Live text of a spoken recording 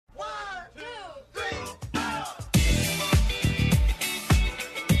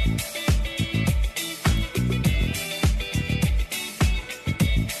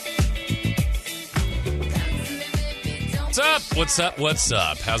What's up? What's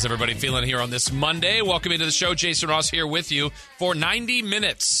up? How's everybody feeling here on this Monday? Welcome into the show. Jason Ross here with you for 90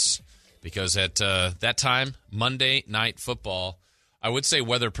 minutes. Because at that time, Monday Night Football, I would say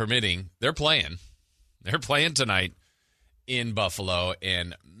weather permitting, they're playing. They're playing tonight in Buffalo.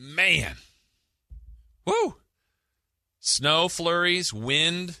 And man, woo! Snow flurries,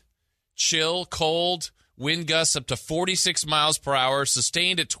 wind, chill, cold, wind gusts up to 46 miles per hour,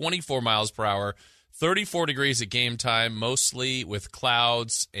 sustained at 24 miles per hour. 34 degrees at game time, mostly with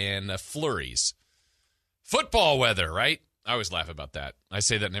clouds and flurries. Football weather, right? I always laugh about that. I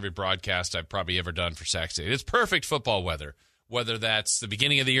say that in every broadcast I've probably ever done for Sac State. It's perfect football weather, whether that's the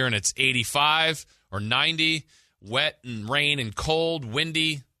beginning of the year and it's 85 or 90, wet and rain and cold,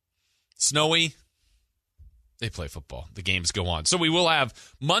 windy, snowy. They play football. The games go on. So we will have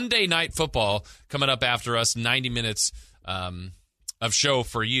Monday Night Football coming up after us, 90 minutes of show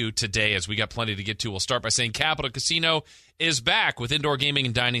for you today, as we got plenty to get to. We'll start by saying Capital Casino is back with indoor gaming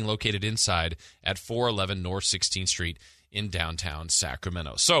and dining located inside at 411 North 16th Street in downtown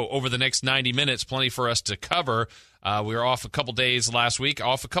Sacramento. So over the next 90 minutes, plenty for us to cover. We were off a couple days last week,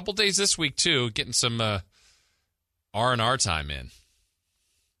 off a couple days this week too, getting some R&R time in.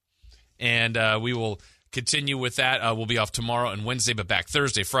 And we will continue with that. We'll be off tomorrow and Wednesday, but back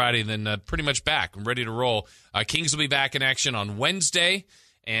Thursday, Friday, and then pretty much back and ready to roll. Kings will be back in action on Wednesday,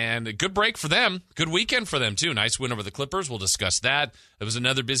 and a good break for them. Good weekend for them, too. Nice win over the Clippers. We'll discuss that. It was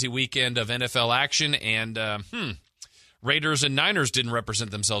another busy weekend of NFL action, and Raiders and Niners didn't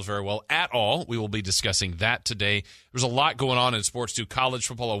represent themselves very well at all. We will be discussing that today. There's a lot going on in sports, too. College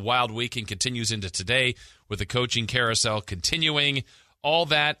football, a wild weekend, continues into today with the coaching carousel continuing. All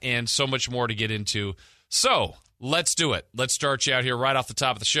that and so much more to get into. So, let's do it. Let's start you out here right off the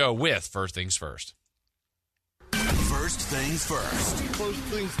top of the show with First Things First. First things first. First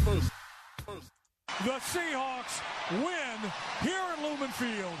things first. The Seahawks win here at Lumen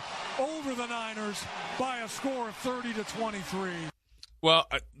Field over the Niners by a score of 30-23. Well,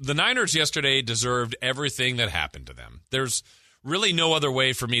 the Niners yesterday deserved everything that happened to them. There's really no other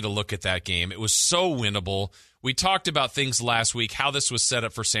way for me to look at that game. It was so winnable. We talked about things last week, how this was set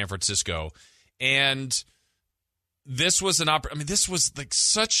up for San Francisco. And this was this was like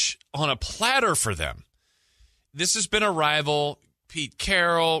such on a platter for them. This has been a rival, Pete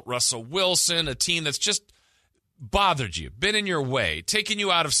Carroll, Russell Wilson, a team that's just bothered you, been in your way, taken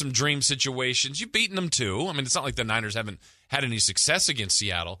you out of some dream situations. You've beaten them too. I mean, it's not like the Niners haven't had any success against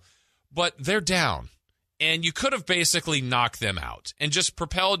Seattle, but they're down. And you could have basically knocked them out and just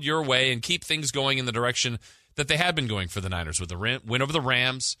propelled your way and keep things going in the direction that they had been going for the Niners with the win over the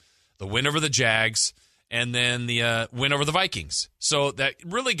Rams, the win over the Jags, and then the win over the Vikings. So that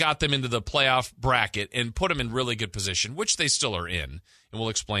really got them into the playoff bracket and put them in really good position, which they still are in, and we'll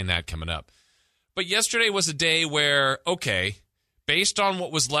explain that coming up. But yesterday was a day where, okay, based on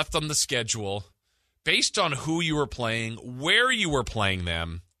what was left on the schedule, based on who you were playing, where you were playing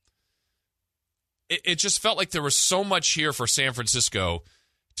them, it just felt like there was so much here for San Francisco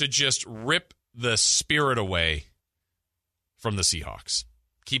to just rip the spirit away from the Seahawks.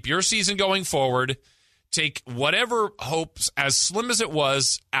 Keep your season going forward. Take whatever hopes, as slim as it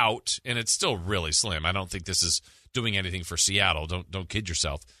was, out, and it's still really slim. I don't think this is doing anything for Seattle. Don't kid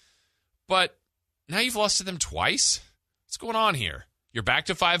yourself. But now you've lost to them twice? What's going on here? You're back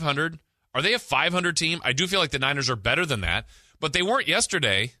to 500. Are they a 500 team? I do feel like the Niners are better than that, but they weren't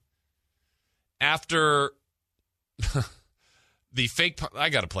yesterday after the fake. I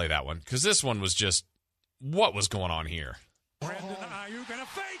got to play that one because this one was just, what was going on here? Brandon Ayuk and a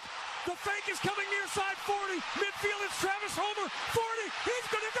fake. The fake is coming near side 40. Midfield is Travis Homer. 40. He's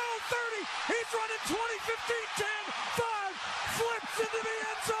going to go 30. He's running 20, 15, 10, 5. Flips into the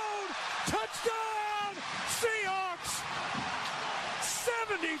end zone. Touchdown, Seahawks.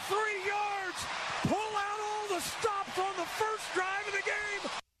 73 yards. Pull out all the stops on the first drive of the game.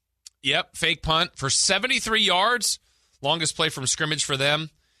 Yep, fake punt for 73 yards. Longest play from scrimmage for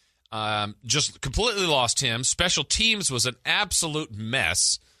them. Just completely lost him. Special teams was an absolute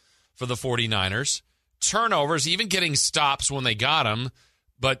mess for the 49ers. Turnovers, even getting stops when they got them,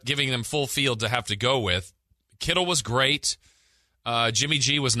 but giving them full field to have to go with. Kittle was great. Jimmy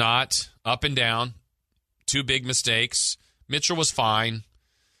G was not. Up and down. 2 big mistakes. Mitchell was fine.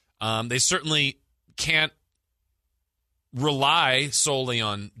 They certainly can't rely solely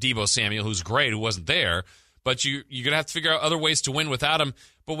on Deebo Samuel, who's great, who wasn't there, but you're going to have to figure out other ways to win without him.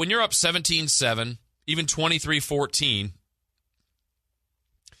 But when you're up 17-7, even 23-14,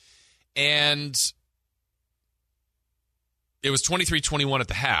 and it was 23-21 at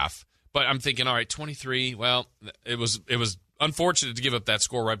the half, but I'm thinking, all right, 23, well, it was unfortunate to give up that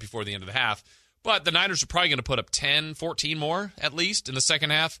score right before the end of the half, But the Niners are probably going to put up 10, 14 more, at least, in the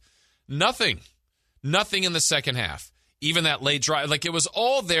second half. Nothing in the second half. Even that late drive, like it was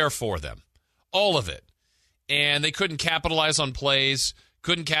all there for them. All of it. And they couldn't capitalize on plays,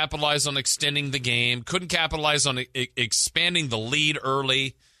 couldn't capitalize on extending the game, couldn't capitalize on expanding the lead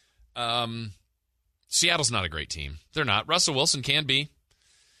early. Seattle's not a great team. They're not. Russell Wilson can be.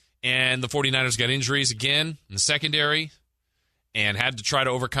 And the 49ers got injuries again in the secondary and had to try to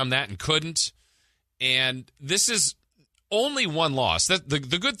overcome that and couldn't. And this is only one loss.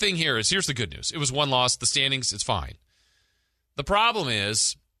 The good thing here is, here's the good news. It was one loss. The standings, it's fine. The problem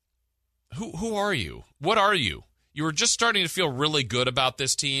is, who are you? What are you? You were just starting to feel really good about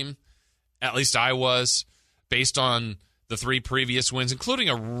this team. At least I was, based on the 3 previous wins, including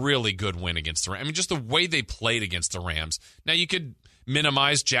a really good win against the Rams. I mean, just the way they played against the Rams. Now, you could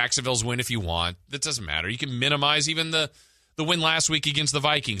minimize Jacksonville's win if you want. That doesn't matter. You can minimize even the win last week against the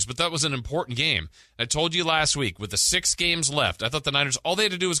Vikings, but that was an important game. I told you last week, with the 6 games left, I thought the Niners, all they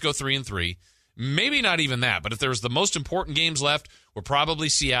had to do was go 3-3. Maybe not even that, but if there was the most important games left, were probably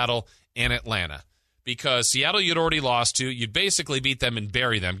Seattle and Atlanta. Because Seattle you'd already lost to, you'd basically beat them and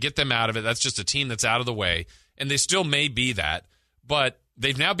bury them, get them out of it. That's just a team that's out of the way, and they still may be that, but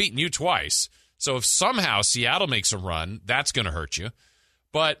they've now beaten you twice. So if somehow Seattle makes a run, that's going to hurt you.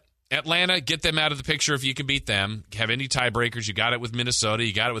 But Atlanta, get them out of the picture if you can beat them. Have any tiebreakers. You got it with Minnesota.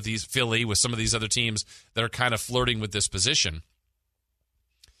 You got it with Philly, with some of these other teams that are kind of flirting with this position.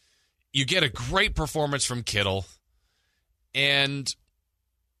 You get a great performance from Kittle. And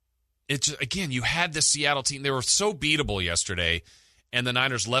it's, again, you had the Seattle team. They were so beatable yesterday. And the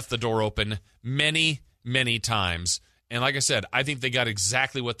Niners left the door open many, many times. And like I said, I think they got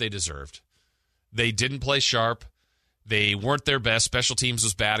exactly what they deserved. They didn't play sharp. They weren't their best. Special teams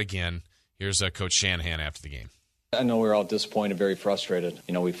was bad again. Here's Coach Shanahan after the game. I know we were all disappointed, very frustrated.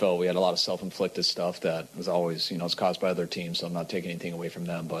 We felt we had a lot of self-inflicted stuff that was always, it's caused by other teams, so I'm not taking anything away from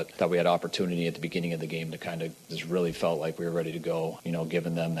them. But thought we had opportunity at the beginning of the game to kind of just really felt like we were ready to go,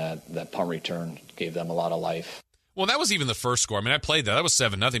 giving them that punt return, gave them a lot of life. Well, that was even the first score. I mean, I played that. That was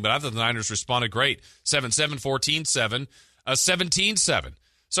 7-0, but I thought the Niners responded great. 7-7, 14-7, 17-7.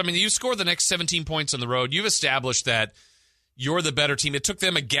 So, I mean, you score the next 17 points on the road. You've established that you're the better team. It took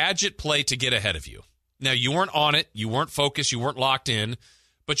them a gadget play to get ahead of you. Now, you weren't on it. You weren't focused. You weren't locked in.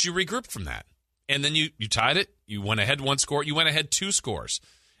 But you regrouped from that. And then you tied it. You went ahead 1 score. You went ahead 2 scores.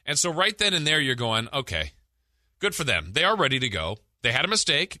 And so right then and there, you're going, okay, good for them. They are ready to go. They had a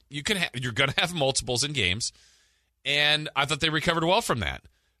mistake. You're going to have multiples in games. And I thought they recovered well from that.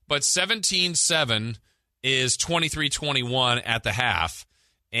 But 17-7 is 23-21 at the half.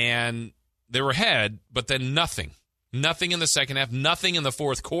 And they were ahead, but then nothing. Nothing in the second half, nothing in the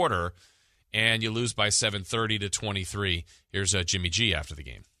fourth quarter, and you lose by 7-30-23. Here's Jimmy G after the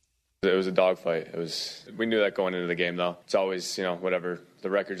game. It was a dogfight. We knew that going into the game, though. It's always, whatever the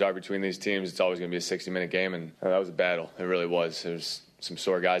records are between these teams, it's always going to be a 60-minute game, and that was a battle. It really was. There's some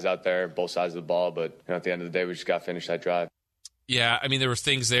sore guys out there, both sides of the ball, but at the end of the day, we just got to finish that drive. Yeah, I mean, there were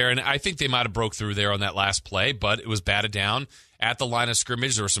things there, and I think they might have broke through there on that last play, but it was batted down at the line of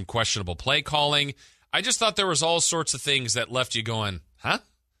scrimmage. There was some questionable play calling. I just thought there was all sorts of things that left you going, huh?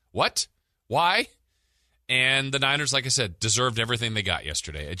 What? Why? And the Niners, like I said, deserved everything they got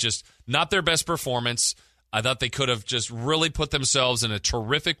yesterday. It just, not their best performance. I thought they could have just really put themselves in a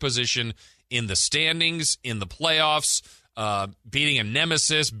terrific position in the standings, in the playoffs, beating a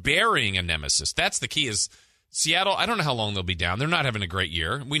nemesis, burying a nemesis. That's the key is Seattle, I don't know how long they'll be down. They're not having a great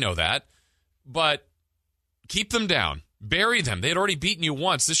year. We know that. But keep them down. Bury them. They had already beaten you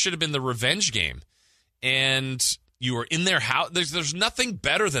once. This should have been the revenge game. And you were in their house. There's nothing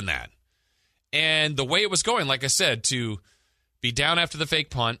better than that. And the way it was going, like I said, to be down after the fake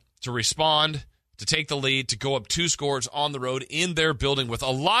punt, to respond, to take the lead, to go up 2 scores on the road in their building with a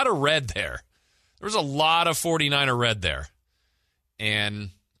lot of red there. There was a lot of 49er red there.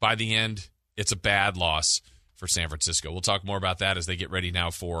 And by the end, it's a bad loss for San Francisco. We'll talk more about that as they get ready now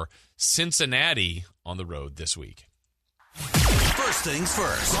for Cincinnati on the road this week. First things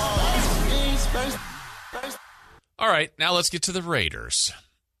first. All right, now let's get to the Raiders.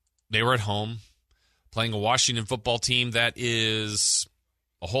 They were at home playing a Washington football team that is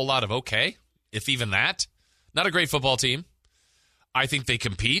a whole lot of okay, if even that. Not a great football team. I think they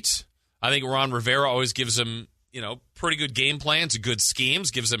compete. I think Ron Rivera always gives them, pretty good game plans, good schemes,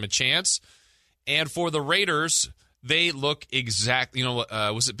 gives them a chance. And for the Raiders, they look exact.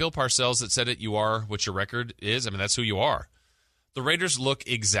 Was it Bill Parcells that said it? You are what your record is. I mean, that's who you are. The Raiders look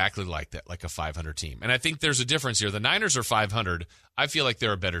exactly like that, like a 500 team. And I think there's a difference here. The Niners are 500. I feel like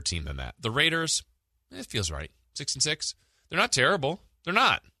they're a better team than that. The Raiders, it feels right. 6-6. They're not terrible. They're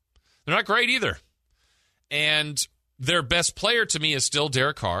not. They're not great either. And their best player to me is still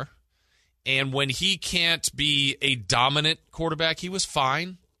Derek Carr. And when he can't be a dominant quarterback, he was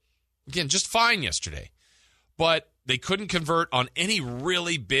fine. Again, just fine yesterday. But they couldn't convert on any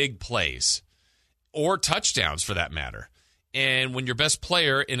really big plays or touchdowns for that matter. And when your best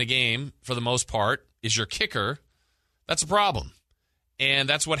player in a game, for the most part, is your kicker, that's a problem. And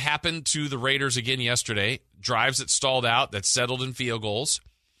that's what happened to the Raiders again yesterday. Drives that stalled out, that settled in field goals.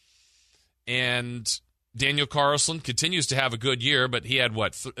 And Daniel Carlson continues to have a good year, but he had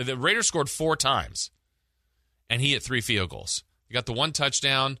the Raiders scored 4 times, and he hit 3 field goals. He got the 1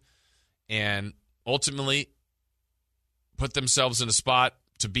 touchdown and ultimately put themselves in a spot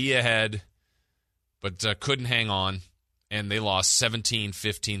to be ahead, but couldn't hang on, and they lost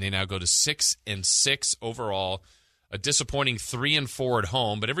 17-15. They now go to 6-6 overall. A disappointing 3-4 at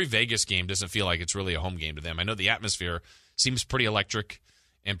home, but every Vegas game doesn't feel like it's really a home game to them. I know the atmosphere seems pretty electric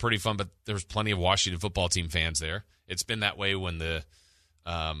and pretty fun, but there's plenty of Washington football team fans there. It's been that way when the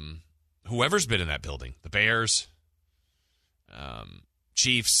whoever's been in that building, the Bears,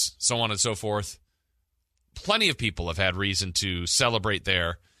 Chiefs, so on and so forth. Plenty of people have had reason to celebrate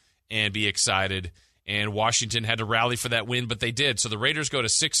there and be excited, and Washington had to rally for that win, but they did. So the Raiders go to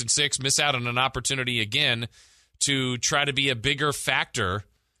 6-6, miss out on an opportunity again to try to be a bigger factor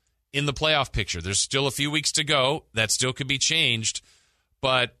in the playoff picture. There's still a few weeks to go. That still could be changed.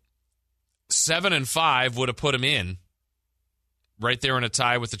 But 7-5 would have put them in right there in a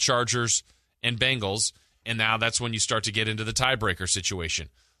tie with the Chargers and Bengals. And now that's when you start to get into the tiebreaker situation.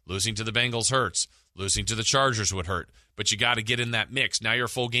 Losing to the Bengals hurts. Losing to the Chargers would hurt. But you got to get in that mix. Now you're a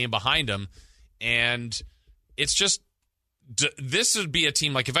full game behind them. And it's just, this would be a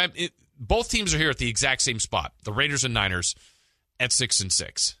team like both teams are here at the exact same spot. The Raiders and Niners at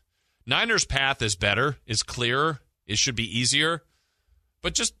 6-6. Niners' path is better, is clearer. It should be easier.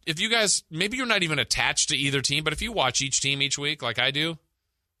 But just, if you guys, maybe you're not even attached to either team, but if you watch each team each week like I do,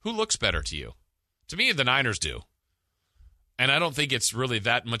 who looks better to you? To me, the Niners do. And I don't think it's really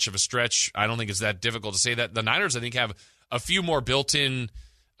that much of a stretch. I don't think it's that difficult to say that. The Niners, I think, have a few more built-in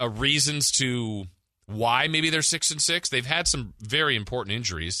reasons to why maybe they're 6-6. They've had some very important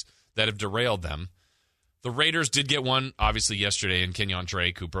injuries that have derailed them. The Raiders did get one, obviously, yesterday, and Kenyon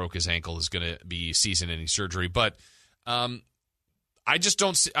Drake, who broke his ankle, is going to be season-ending surgery. But I just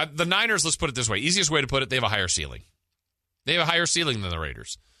don't see the Niners, let's put it this way. Easiest way to put it, they have a higher ceiling. They have a higher ceiling than the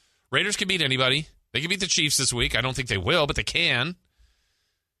Raiders. Raiders can beat anybody. They can beat the Chiefs this week. I don't think they will, but they can.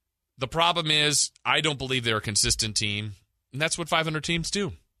 The problem is I don't believe they're a consistent team, and that's what 500 teams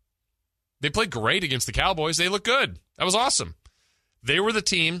do. They played great against the Cowboys. They looked good. That was awesome. They were the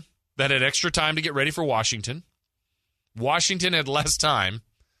team that had extra time to get ready for Washington. Washington had less time.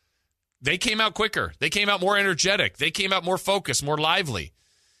 They came out quicker. They came out more energetic. They came out more focused, more lively.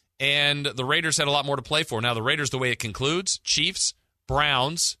 And the Raiders had a lot more to play for. Now, the Raiders, the way it concludes, Chiefs,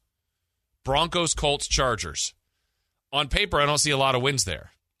 Browns, Broncos, Colts, Chargers. On paper, I don't see a lot of wins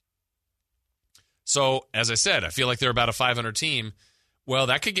there. So, as I said, I feel like they're about a 500 team. Well,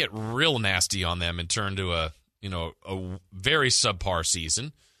 that could get real nasty on them and turn to a very subpar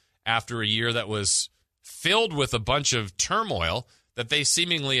season after a year that was filled with a bunch of turmoil that they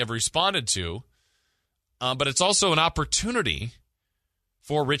seemingly have responded to. But it's also an opportunity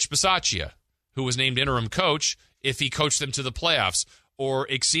for Rich Bisaccia, who was named interim coach. If he coached them to the playoffs or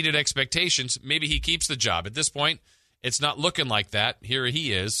exceeded expectations, maybe he keeps the job. At this point, it's not looking like that. Here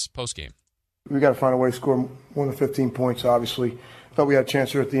he is post-game. We got to find a way to score more than 15 points, obviously. Thought we had a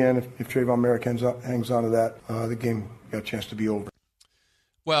chance here at the end. If Trayvon Merrick hangs on to that, the game got a chance to be over.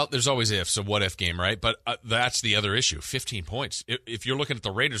 Well, there's always ifs, a what-if game, right? But that's the other issue, 15 points. If you're looking at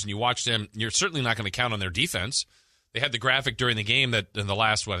the Raiders and you watch them, you're certainly not going to count on their defense. They had the graphic during the game that in the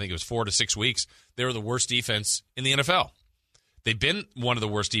last, I think it was 4 to 6 weeks, they were the worst defense in the NFL. They've been one of the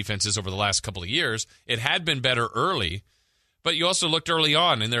worst defenses over the last couple of years. It had been better early, but you also looked early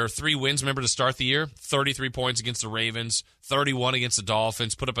on, and there are 3 wins, remember, to start the year? 33 points against the Ravens, 31 against the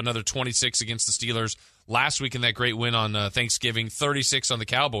Dolphins, put up another 26 against the Steelers. Last week in that great win on Thanksgiving, 36 on the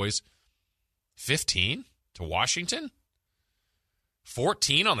Cowboys. 15 to Washington?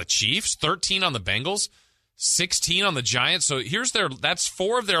 14 on the Chiefs? 13 on the Bengals? 16 on the Giants? So that's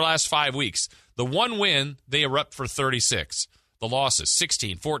 4 of their last 5 weeks. The one win, they erupt for 36. The losses,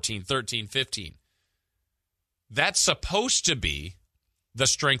 16, 14, 13, 15. That's supposed to be the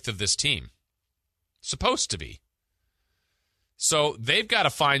strength of this team. Supposed to be. So they've got to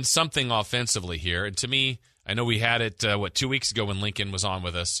find something offensively here. And to me, I know we had it, 2 weeks ago when Lincoln was on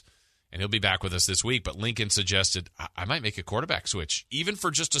with us, and he'll be back with us this week, but Lincoln suggested, I might make a quarterback switch, even for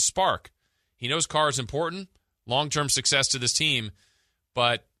just a spark. He knows Carr is important, long-term success to this team,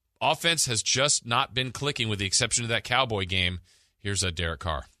 but Offense has just not been clicking with the exception of that Cowboy game. Here's Derek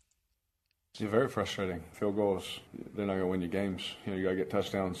Carr. It's very frustrating. Field goals, they're not going to win you games. You got to get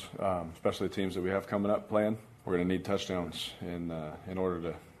touchdowns, especially the teams that we have coming up playing. We're going to need touchdowns in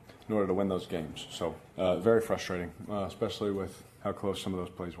order to win those games. So very frustrating, especially with how close some of those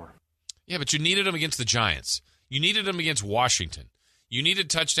plays were. Yeah, but you needed them against the Giants. You needed them against Washington. You needed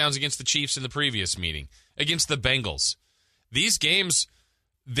touchdowns against the Chiefs in the previous meeting, against the Bengals. These games,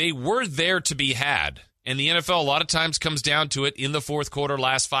 they were there to be had. And the NFL a lot of times comes down to it in the fourth quarter,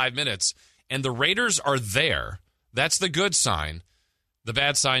 last 5 minutes. And the Raiders are there. That's the good sign. The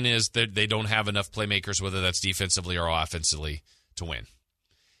bad sign is that they don't have enough playmakers, whether that's defensively or offensively, to win.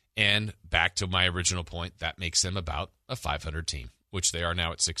 And back to my original point, that makes them about a 500 team, which they are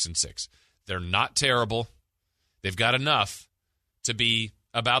now at 6-6. They're not terrible. They've got enough to be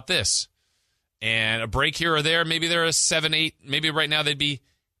about this. And a break here or there, maybe they're a 7-8. Maybe right now they'd be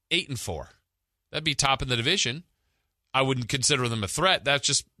 8-4. That'd be top in the division. I wouldn't consider them a threat. That's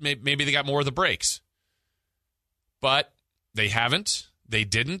just maybe they got more of the breaks. But they haven't. They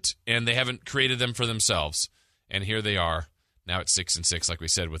didn't. And they haven't created them for themselves. And here they are now at 6-6, like we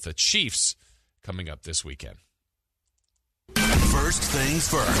said, with the Chiefs coming up this weekend. First things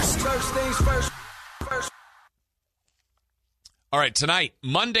first. First things first. All right, tonight,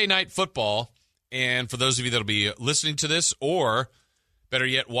 Monday Night Football. And for those of you that will be listening to this or, better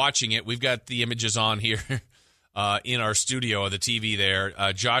yet, watching it, we've got the images on here in our studio, the TV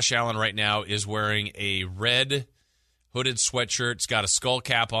there. Josh Allen right now is wearing a red hooded sweatshirt. It's got a skull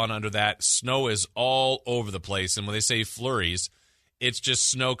cap on under that. Snow is all over the place. And when they say flurries, it's just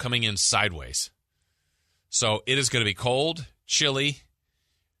snow coming in sideways. So it is going to be cold, chilly,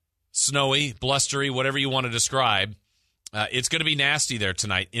 snowy, blustery, whatever you want to describe. It's going to be nasty there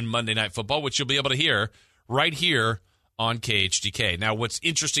tonight in Monday Night Football, which you'll be able to hear right here on KHDK. Now, what's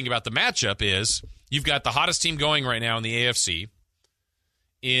interesting about the matchup is you've got the hottest team going right now in the AFC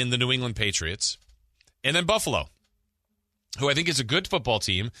in the New England Patriots, and then Buffalo, who I think is a good football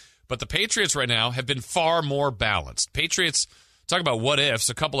team, but the Patriots right now have been far more balanced. Patriots, talk about what ifs,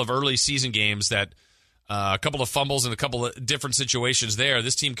 a couple of early season games that a couple of fumbles and a couple of different situations there.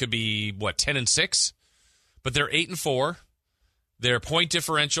 This team could be, 10-6? But they're 8-4. Their point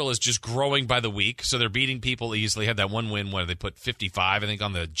differential is just growing by the week, so they're beating people easily. Had that one win where they put 55, I think,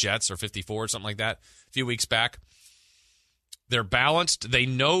 on the Jets, or 54 or something like that a few weeks back. They're balanced. They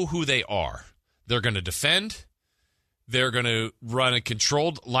know who they are. They're going to defend. They're going to run a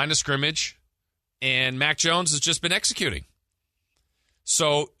controlled line of scrimmage, and Mac Jones has just been executing.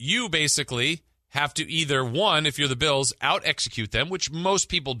 So you basically have to either, one, if you're the Bills, out-execute them, which most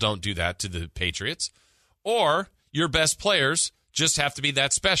people don't do that to the Patriots, or your best players just have to be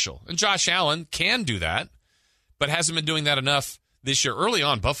that special. And Josh Allen can do that, but hasn't been doing that enough this year. Early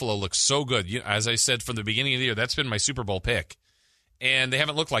on, Buffalo looks so good. As I said from the beginning of the year, that's been my Super Bowl pick. And they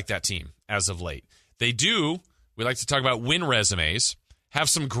haven't looked like that team as of late. They do, we like to talk about win resumes, have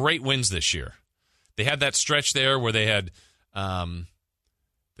some great wins this year. They had that stretch there where they had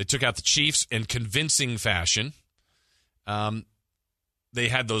they took out the Chiefs in convincing fashion. They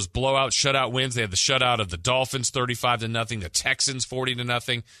had those blowout, shutout wins. They had the shutout of the Dolphins, 35-0. The Texans,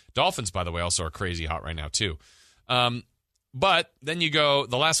 40-0. Dolphins, by the way, also are crazy hot right now, too. But then you go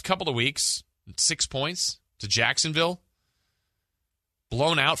the last couple of weeks, 6 points to Jacksonville.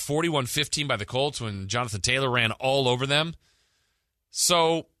 Blown out 41-15 by the Colts when Jonathan Taylor ran all over them.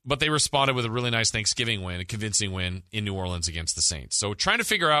 So, but they responded with a really nice Thanksgiving win, a convincing win in New Orleans against the Saints. So trying to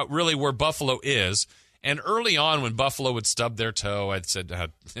figure out really where Buffalo is. And early on, when Buffalo would stub their toe, I'd said,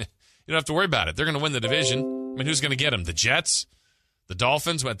 you don't have to worry about it. They're going to win the division. I mean, who's going to get them? The Jets? The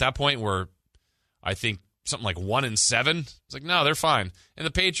Dolphins? At that point, were, I think, something like 1-7. It's like, no, they're fine. And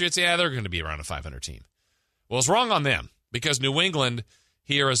the Patriots, yeah, they're going to be around a 500 team. Well, it's wrong on them because New England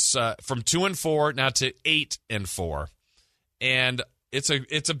here is from 2-4 now to 8-4. And it's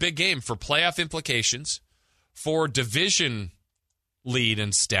a big game for playoff implications, for division lead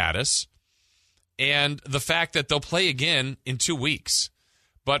and status, and the fact that they'll play again in 2 weeks.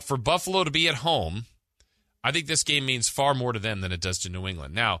 But for Buffalo to be at home, I think this game means far more to them than it does to New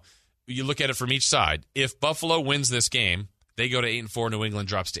England. Now, you look at it from each side. If Buffalo wins this game, they go to 8-4, New England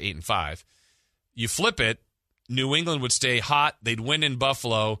drops to 8-5. You flip it, New England would stay hot, they'd win in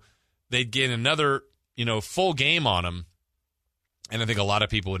Buffalo, they'd get another, full game on them. And I think a lot of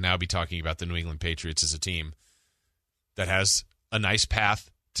people would now be talking about the New England Patriots as a team that has a nice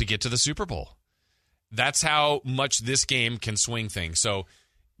path to get to the Super Bowl. That's how much this game can swing things. So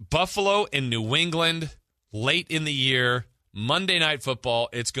Buffalo and New England late in the year, Monday Night Football,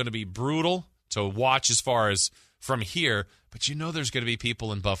 it's going to be brutal to watch as far as from here. But you know there's going to be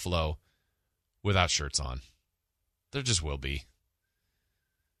people in Buffalo without shirts on. There just will be.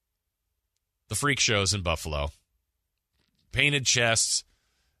 The freak shows in Buffalo. Painted chests.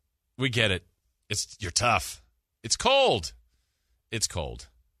 We get it. You're tough. It's cold. It's cold.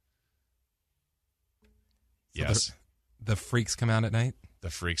 So yes. The freaks come out at night? The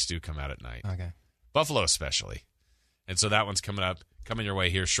freaks do come out at night. Okay. Buffalo especially. And so that one's coming your way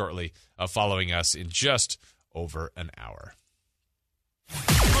here shortly, following us in just over an hour.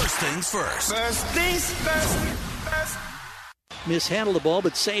 First things first. First things first. Mishandled the ball,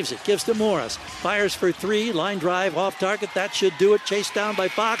 but saves it. Gives to Morris. Fires for three. Line drive off target. That should do it. Chased down by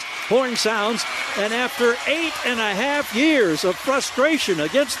Fox. Horn sounds. And after 8.5 years of frustration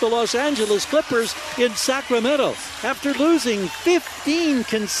against the Los Angeles Clippers in Sacramento, after losing 15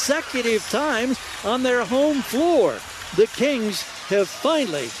 consecutive times on their home floor, the Kings have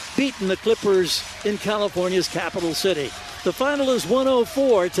finally beaten the Clippers in California's capital city. The final is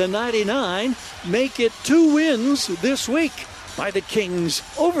 104-99. Make it 2 wins this week by the Kings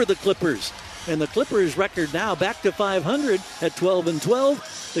over the Clippers. And the Clippers record now back to 500 at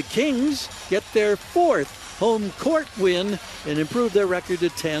 12-12. The Kings get their 4th home court win and improve their record to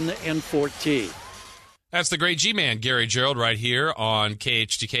 10-14. That's the great G-Man, Gary Gerald, right here on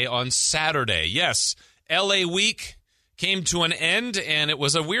KHTK on Saturday. Yes, LA week came to an end, and it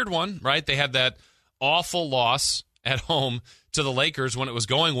was a weird one, right? They had that awful loss at home to the Lakers when it was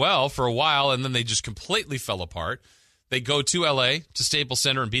going well for a while, and then they just completely fell apart. They go to L.A., to Staples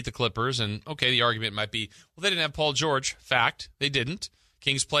Center, and beat the Clippers. And, okay, the argument might be, well, they didn't have Paul George. Fact, they didn't.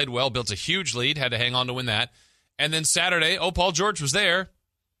 Kings played well, built a huge lead, had to hang on to win that. And then Saturday, Paul George was there.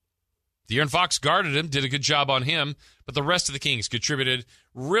 De'Aaron Fox guarded him, did a good job on him. But the rest of the Kings contributed,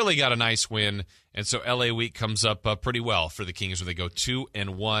 really got a nice win. And so L.A. week comes up pretty well for the Kings, where they go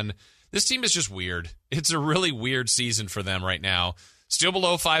 2-1. This team is just weird. It's a really weird season for them right now. Still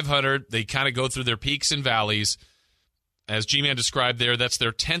below 500. They kind of go through their peaks and valleys. As G-Man described there, that's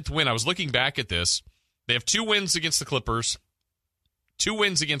their 10th win. I was looking back at this. They have 2 wins against the Clippers, 2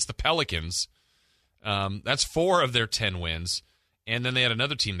 wins against the Pelicans. That's 4 of their 10 wins. And then they had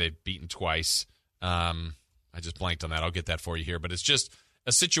another team they've beaten twice. I just blanked on that. I'll get that for you here. But it's just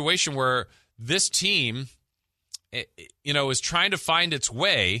a situation where this team, is trying to find its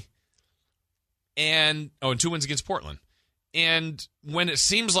way. And 2 wins against Portland. And when it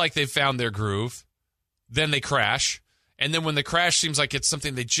seems like they've found their groove, then they crash. And then when the crash seems like it's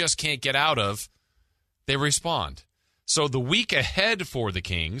something they just can't get out of, they respond. So the week ahead for the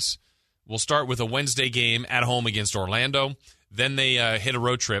Kings will start with a Wednesday game at home against Orlando. Then they hit a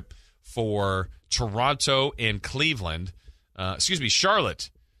road trip for Toronto and Cleveland. Charlotte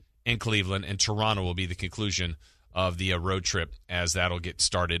and Cleveland, and Toronto will be the conclusion of the road trip, as that'll get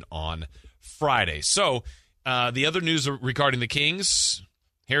started on Friday. So the other news regarding the Kings,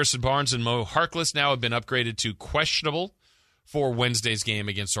 Harrison Barnes and Mo Harkless now have been upgraded to questionable for Wednesday's game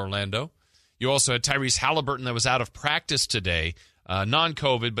against Orlando. You also had Tyrese Halliburton that was out of practice today,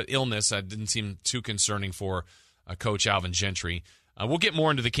 non-COVID, but illness. That didn't seem too concerning for Coach Alvin Gentry. We'll get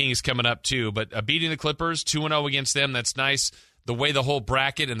more into the Kings coming up, too, but beating the Clippers, 2-0 against them, that's nice. The way the whole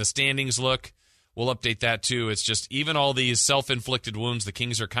bracket and the standings look, we'll update that, too. It's just even all these self-inflicted wounds, the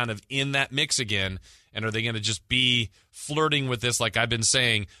Kings are kind of in that mix again. And are they going to just be flirting with this? Like I've been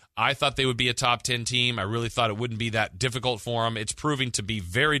saying, I thought they would be a top 10 team. I really thought it wouldn't be that difficult for them. It's proving to be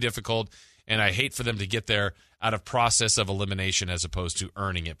very difficult, and I hate for them to get there out of process of elimination as opposed to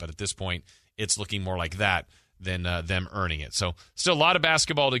earning it. But at this point, it's looking more like that than them earning it. So still a lot of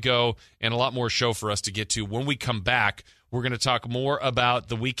basketball to go and a lot more show for us to get to. When we come back, we're going to talk more about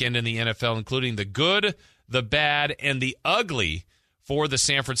the weekend in the NFL, including the good, the bad, and the ugly for the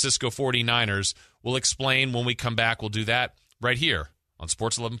San Francisco 49ers. We'll explain when we come back. We'll do that right here on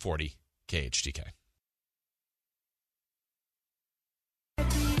Sports 1140 KHTK.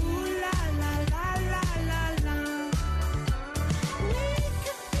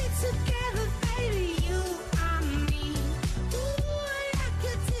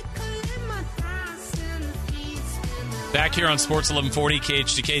 Back here on Sports 1140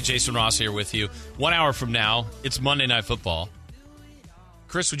 KHTK, Jason Ross here with you. 1 hour from now, it's Monday Night Football.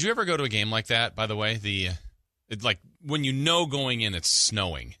 Chris, would you ever go to a game like that, by the way? Like when you know going in it's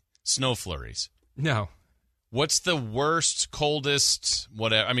snowing, snow flurries. No. What's the worst, coldest,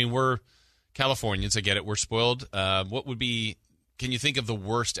 whatever? I mean, we're Californians, I get it. We're spoiled. What would be, can you think of the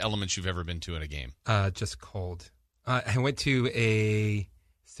worst elements you've ever been to in a game? Just cold. I went to a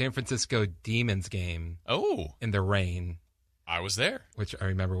San Francisco Demons game. Oh. In the rain. I was there. Which I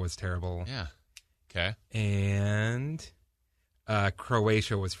remember was terrible. Yeah. Okay. And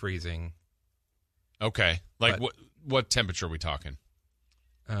Croatia was freezing. Okay. Like what temperature are we talking?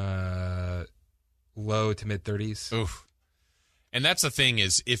 Low to mid-30s. Oof. And that's the thing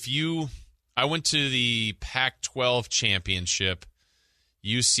is, I went to the Pac-12 championship,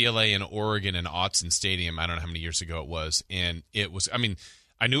 UCLA and Oregon in Autzen Stadium. I don't know how many years ago it was. And it was, I mean,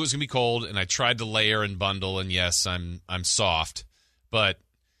 I knew it was going to be cold, and I tried to layer and bundle, and yes, I'm soft. But,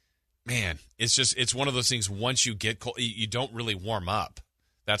 man, it's one of those things, once you get cold, you don't really warm up.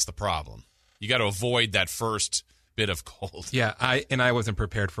 That's the problem. You got to avoid that first bit of cold. Yeah, I wasn't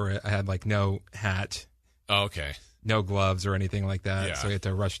prepared for it. I had, no hat. Oh, okay. No gloves or anything like that. Yeah. So I had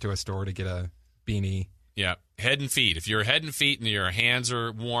to rush to a store to get a beanie. Yeah, head and feet. If you're head and feet and your hands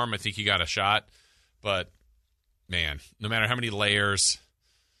are warm, I think you got a shot. But, man, no matter how many layers,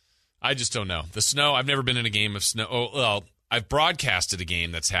 I just don't know. The snow, I've never been in a game of snow. Oh, well, I've broadcasted a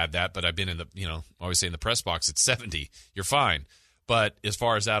game that's had that, but I've been in the, I always say in the press box, it's 70. You're fine. But as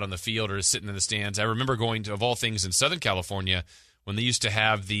far as out on the field or sitting in the stands, I remember going to, of all things, in Southern California when they used to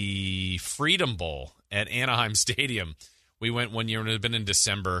have the Freedom Bowl at Anaheim Stadium. We went one year, and it had been in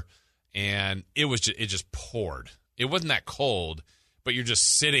December, and it just poured. It wasn't that cold, but you're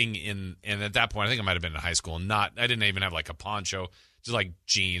just sitting in, and at that point, I think I might have been in high school, I didn't even have a poncho, just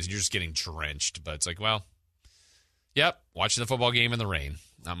jeans, and you're just getting drenched. But it's well, yep, watching the football game in the rain.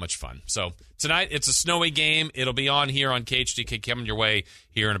 Not much fun. So tonight, it's a snowy game. It'll be on here on KHTK coming your way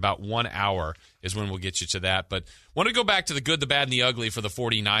here in about 1 hour is when we'll get you to that. But want to go back to the good, the bad, and the ugly for the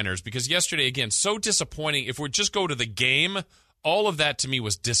 49ers because yesterday, again, so disappointing. If we just go to the game, all of that to me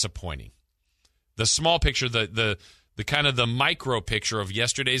was disappointing. The small picture, the kind of the micro picture of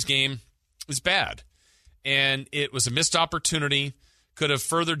yesterday's game is bad. And it was a missed opportunity. Could have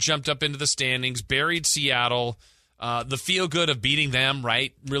further jumped up into the standings, buried Seattle. The feel-good of beating them,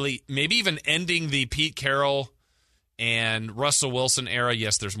 right? Really, maybe even ending the Pete Carroll and Russell Wilson era.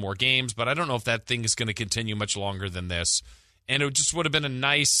 Yes, there's more games, but I don't know if that thing is going to continue much longer than this. And it just would have been a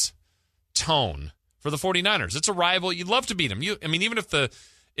nice tone for the 49ers. It's a rival. You'd love to beat them. Even if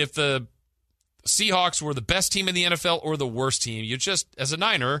the Seahawks were the best team in the NFL or the worst team, you just, as a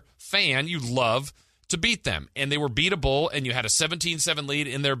Niner fan, you love to beat them. And they were beatable, and you had a 17-7 lead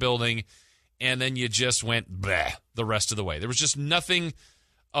in their building, and then you just went bleh the rest of the way. There was just nothing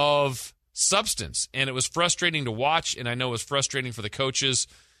of substance, and it was frustrating to watch, and I know it was frustrating for the coaches.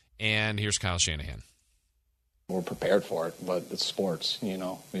 And here's Kyle Shanahan. We're prepared for it, but it's sports,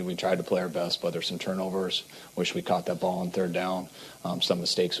 we tried to play our best, but there's some turnovers. Wish we caught that ball on third down. Some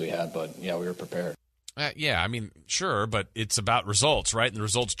mistakes we had, but, yeah, we were prepared. Sure, but it's about results, right? And the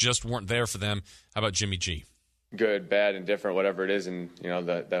results just weren't there for them. How about Jimmy G? Good, bad, and different, whatever it is, and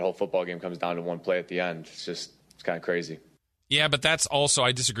that whole football game comes down to one play at the end. It's kind of crazy. Yeah, but that's also,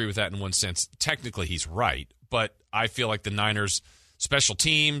 I disagree with that in one sense. Technically, he's right, but I feel like the Niners' special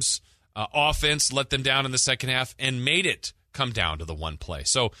teams, offense let them down in the second half and made it come down to the one play.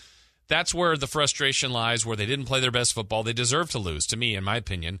 So that's where the frustration lies, where they didn't play their best football. They deserve to lose, to me, in my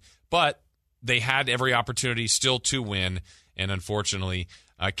opinion, but they had every opportunity still to win, and unfortunately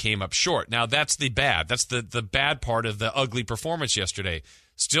came up short. Now, that's the bad. That's the bad part of the ugly performance yesterday.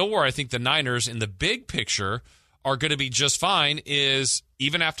 Still where I think the Niners, in the big picture, are going to be just fine is,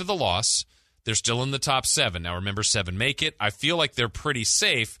 even after the loss, they're still in the top 7. Now, remember, 7 make it. I feel like they're pretty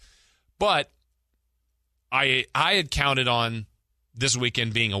safe, but I had counted on this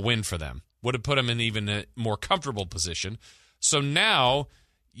weekend being a win for them. Would have put them in even a more comfortable position. So now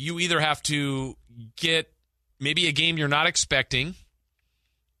you either have to get maybe a game you're not expecting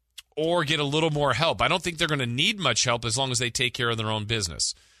or get a little more help. I don't think they're going to need much help as long as they take care of their own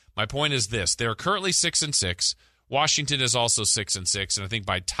business. My point is this. They're currently 6-6. Washington is also 6-6, and I think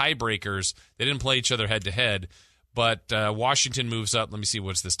by tiebreakers, they didn't play each other head-to-head, but Washington moves up. Let me see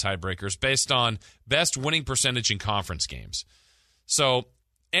what's this tiebreakers. Based on best winning percentage in conference games. So,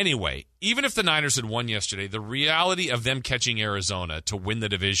 anyway, even if the Niners had won yesterday, the reality of them catching Arizona to win the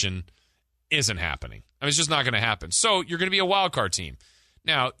division isn't happening. It's just not going to happen. So, you're going to be a wild card team.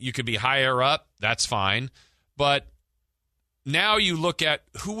 Now, you could be higher up. That's fine. But now you look at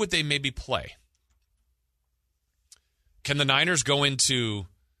who would they maybe play. Can the Niners go into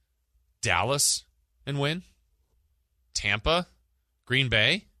Dallas and win? Tampa? Green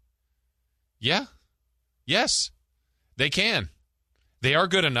Bay? Yeah. Yes, they can. They are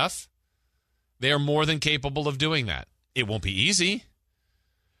good enough. They are more than capable of doing that. It won't be easy.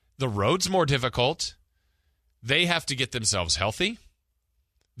 The road's more difficult. They have to get themselves healthy.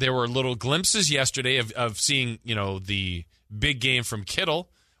 There were little glimpses yesterday of seeing, the big game from Kittle.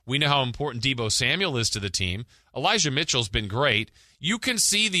 We know how important Deebo Samuel is to the team. Elijah Mitchell's been great. You can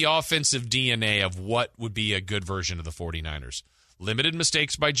see the offensive DNA of what would be a good version of the 49ers. Limited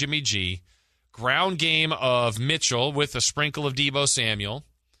mistakes by Jimmy G. ground game of Mitchell with a sprinkle of Deebo Samuel,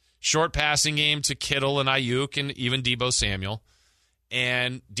 short passing game to Kittle and Ayuk and even Deebo Samuel,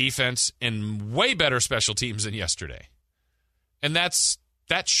 and defense and way better special teams than yesterday. And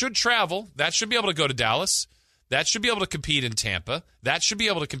that should travel. That should be able to go to Dallas. That should be able to compete in Tampa. That should be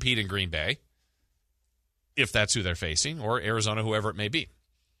able to compete in Green Bay, if that's who they're facing, or Arizona, whoever it may be.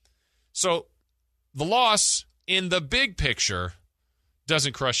 So the loss in the big picture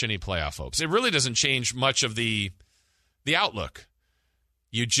doesn't crush any playoff hopes. It really doesn't change much of the outlook.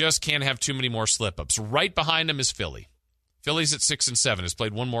 You just can't have too many more slip-ups. Right behind them is Philly. Philly's at 6-7, has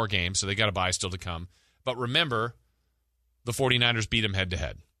played one more game, so they got a bye still to come. But remember, the 49ers beat them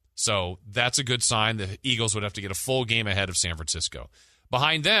head-to-head. So that's a good sign. The Eagles would have to get a full game ahead of San Francisco.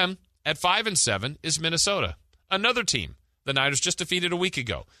 Behind them, at 5-7, is Minnesota, another team the Niners just defeated a week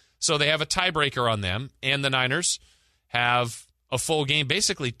ago. So they have a tiebreaker on them, and the Niners have a full game,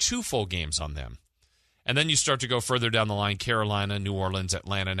 basically 2 full games on them. And then you start to go further down the line, Carolina, New Orleans,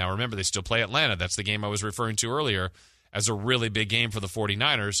 Atlanta. Now remember, they still play Atlanta. That's the game I was referring to earlier as a really big game for the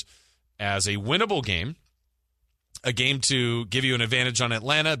 49ers, as a winnable game, a game to give you an advantage on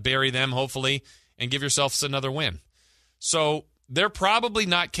Atlanta, bury them, hopefully, and give yourselves another win. So they're probably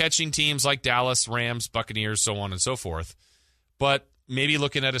not catching teams like Dallas, Rams, Buccaneers, so on and so forth, but maybe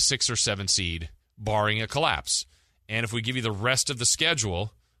looking at a 6 or 7 seed, barring a collapse. And if we give you the rest of the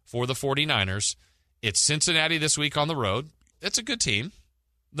schedule for the 49ers, it's Cincinnati this week on the road. That's a good team.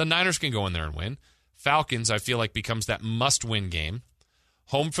 The Niners can go in there and win. Falcons, I feel like, becomes that must-win game.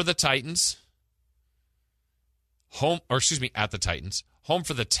 Home for the Titans. At the Titans. Home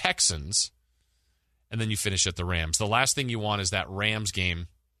for the Texans. And then you finish at the Rams. The last thing you want is that Rams game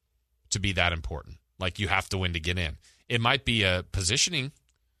to be that important. Like, you have to win to get in. It might be a positioning,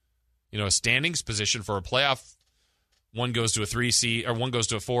 a standings position for a playoff. One goes to a 3 seed, or one goes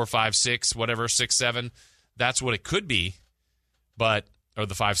to a 4, 5, 6, whatever, 6, 7. That's what it could be, or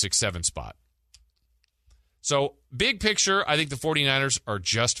the 5, 6, 7 spot. So, big picture, I think the 49ers are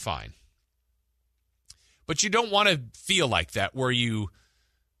just fine. But you don't want to feel like that, where you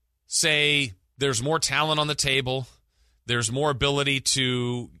say there's more talent on the table, there's more ability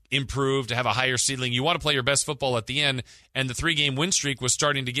to improve, to have a higher ceiling. You want to play your best football at the end, and the 3-game win streak was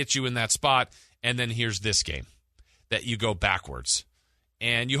starting to get you in that spot, and then here's this game that you go backwards.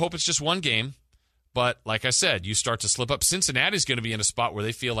 And you hope it's just one game, but like I said, you start to slip up. Cincinnati's going to be in a spot where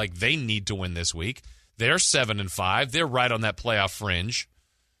they feel like they need to win this week. They're 7-5. They're right on that playoff fringe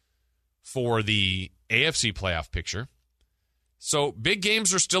for the AFC playoff picture. So big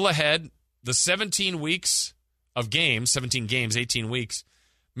games are still ahead. The 17 weeks of games, 17 games, 18 weeks,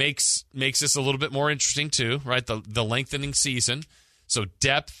 makes this a little bit more interesting too, right? The lengthening season. So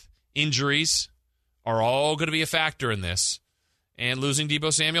depth, injuries are all going to be a factor in this. And losing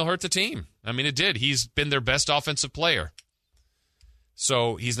Deebo Samuel hurt the team. I mean, it did. He's been their best offensive player.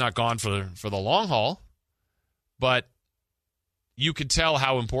 So he's not gone for the long haul, but you could tell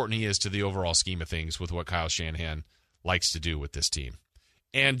how important he is to the overall scheme of things with what Kyle Shanahan likes to do with this team.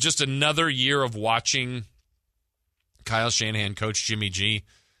 And just another year of watching Kyle Shanahan coach Jimmy G,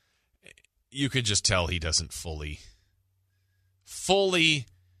 you could just tell he doesn't fully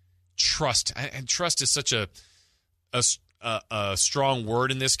trust. And trust is such a strong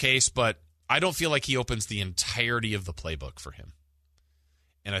word in this case, but I don't feel like he opens the entirety of the playbook for him.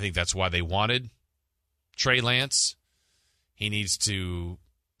 And I think that's why they wanted Trey Lance. He needs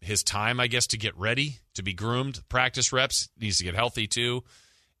his time, I guess, to get ready, to be groomed, practice reps, needs to get healthy too.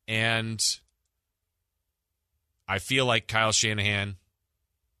 And I feel like Kyle Shanahan,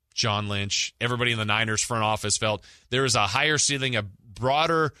 John Lynch, everybody in the Niners front office felt there is a higher ceiling, a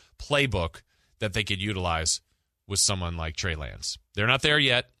broader playbook that they could utilize with someone like Trey Lance. They're not there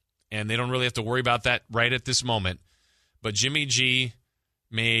yet, and they don't really have to worry about that right at this moment. But Jimmy G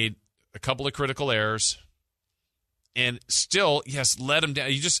made a couple of critical errors and still, yes, let him down.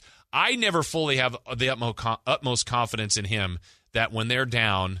 I never fully have the utmost confidence in him that when they're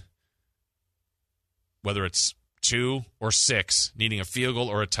down, whether it's 2 or 6, needing a field goal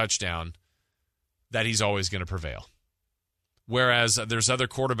or a touchdown, that he's always going to prevail. Whereas there's other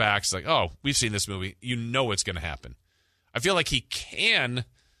quarterbacks like, oh, we've seen this movie. You know it's going to happen. I feel like he can,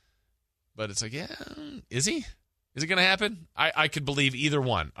 but it's like, yeah, is he? Is it going to happen? I could believe either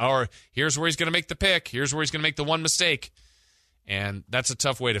one. Or here's where he's going to make the pick. Here's where he's going to make the one mistake. And that's a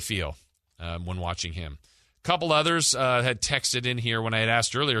tough way to feel when watching him. A couple others had texted in here when I had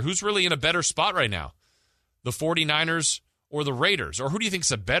asked earlier, who's really in a better spot right now? The 49ers or the Raiders? Or who do you think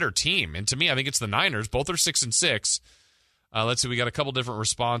is a better team? And to me, I think it's the Niners. Both are 6-6. Let's see, we got a couple different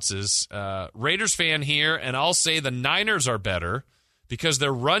responses. Raiders fan here, and I'll say the Niners are better because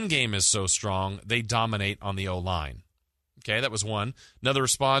their run game is so strong, they dominate on the O-line. Okay, that was one. Another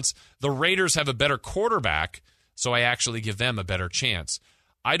response, the Raiders have a better quarterback, so I actually give them a better chance.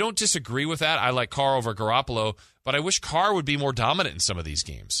 I don't disagree with that. I like Carr over Garoppolo, but I wish Carr would be more dominant in some of these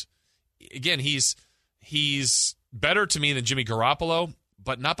games. Again, he's better to me than Jimmy Garoppolo,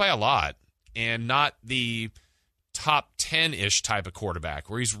 but not by a lot, and not the top 10-ish type of quarterback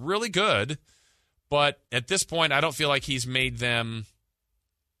where he's really good, but at this point, I don't feel like he's made them.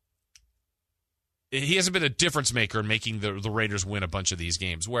 He hasn't been a difference maker in making the Raiders win a bunch of these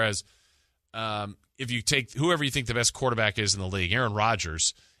games. Whereas if you take whoever you think the best quarterback is in the league, Aaron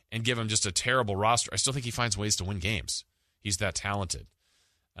Rodgers, and give him just a terrible roster, I still think he finds ways to win games. He's that talented.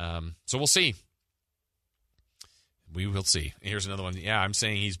 So we'll see. We will see. Here's another one. Yeah, I'm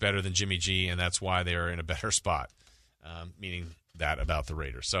saying he's better than Jimmy G, and that's why they're in a better spot, meaning that about the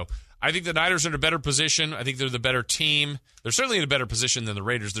Raiders. So I think the Niners are in a better position. I think they're the better team. They're certainly in a better position than the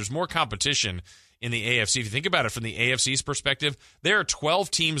Raiders. There's more competition in the AFC. If you think about it from the AFC's perspective, there are 12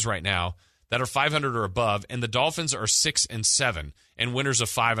 teams right now that are 500 or above, and the Dolphins are 6-7 and winners of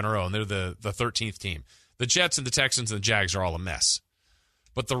 5 in a row, and they're the 13th team. The Jets and the Texans and the Jags are all a mess.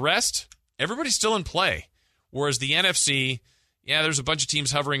 But the rest, everybody's still in play. Whereas the NFC, yeah, there's a bunch of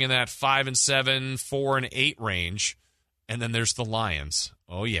teams hovering in that 5-7, 4-8 range. And then there's the Lions.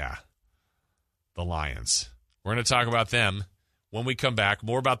 Oh, yeah. The Lions. We're going to talk about them when we come back.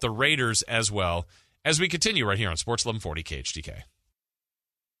 More about the Raiders as well as we continue right here on Sports 1140 KHTK.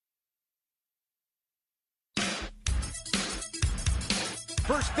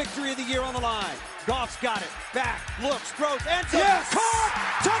 First victory of the year on the line. Goff's got it. Back, looks, throws, ends up. Yes! Caught!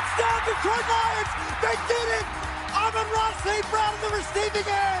 Touchdown, Detroit Lions! They did it! Amon-Ra St. Brown in the receiving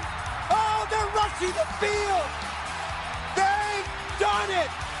end. Oh, they're rushing the field. They've done it.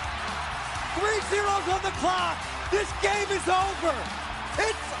 3-0 on the clock. This game is over.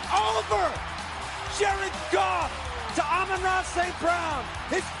 It's over. Jared Goff to Amon-Ra St. Brown.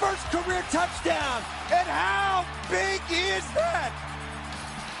 His first career touchdown. And how big is that?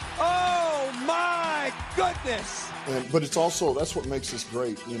 Oh, my goodness. But it's also, that's what makes this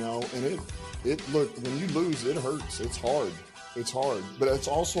great, you know. And it look, when you lose, it hurts. It's hard. It's hard. But it's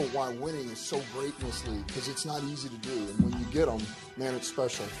also why winning is so great in this league, because it's not easy to do. And when you get them, man, it's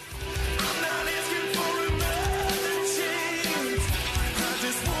special. I'm not asking for another chance. I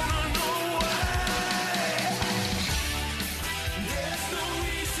just want to know why. There's no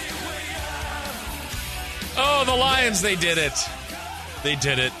easy way out. Oh, the Lions, they did it. They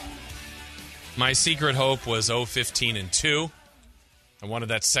did it. My secret hope was 0-15-2. I wanted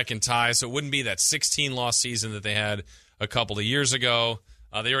that second tie, so it wouldn't be that 16-loss season that they had a couple of years ago.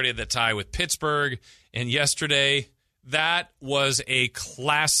 They already had that tie with Pittsburgh. And yesterday, that was a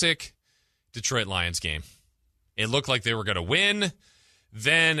classic Detroit Lions game. It looked like they were going to win.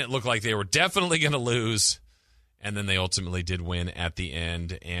 Then it looked like they were definitely going to lose. And then they ultimately did win at the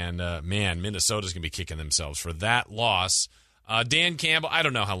end. And, man, Minnesota's going to be kicking themselves for that loss. Dan Campbell, I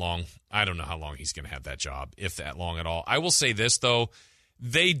don't know how long he's going to have that job, if that long at all. I will say this, though.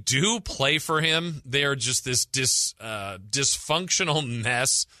 They do play for him. They are just this dysfunctional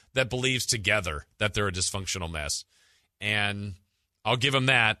mess that believes together that they're a dysfunctional mess. And I'll give him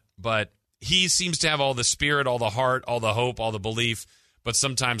that. But he seems to have all the spirit, all the heart, all the hope, all the belief, but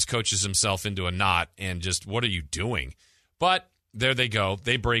sometimes coaches himself into a knot and just, what are you doing? But there they go.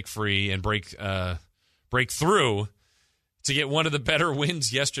 They break free and break through to get one of the better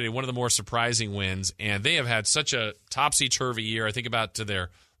wins yesterday, one of the more surprising wins. And they have had such a topsy-turvy year. I think about to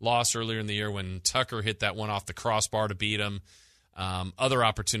their loss earlier in the year when Tucker hit that one off the crossbar to beat them. Other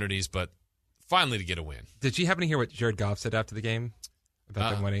opportunities, but finally to get a win. Did you happen to hear what Jared Goff said after the game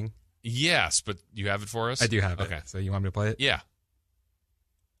about them winning? Yes, but you have it for us? I do have it. Okay. So you want me to play it? Yeah.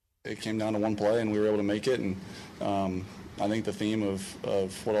 It came down to one play, and we were able to make it. And I think the theme of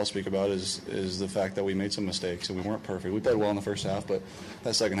what I'll speak about is the fact that we made some mistakes and we weren't perfect. We played well in the first half, but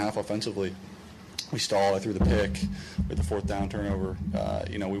that second half offensively, we stalled. I threw the pick with the fourth down turnover.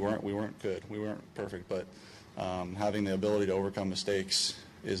 We weren't good. We weren't perfect, but having the ability to overcome mistakes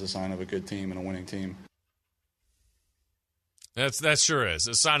is a sign of a good team and a winning team. That sure is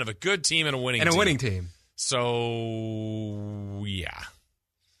a sign of a good team and a winning team. So yeah.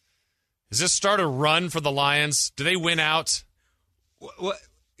 Does this start a run for the Lions? Do they win out? Well,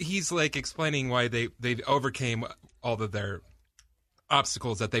 he's like explaining why they overcame all of their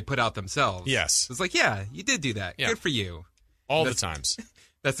obstacles that they put out themselves. Yes. It's like, yeah, you did do that. Yeah. Good for you. All the times.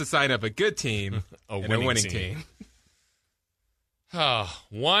 That's a sign of a good team and a winning team.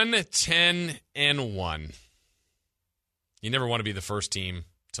 1-10-1. You never want to be the first team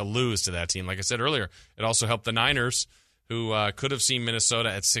to lose to that team. Like I said earlier, it also helped the Niners, who could have seen Minnesota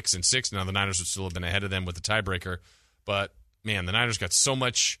at 6-6. Now the Niners would still have been ahead of them with the tiebreaker, but man, the Niners got so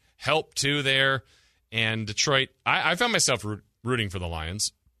much help too there. And Detroit, I found myself rooting for the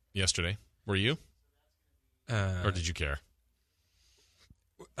Lions yesterday. Were you? Or did you care?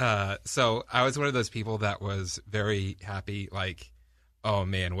 So I was one of those people that was very happy, like, oh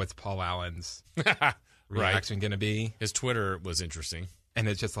man, what's Paul Allen's reaction going to be? His Twitter was interesting. And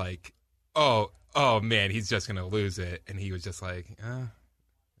it's just like, oh man, he's just going to lose it. And he was just like,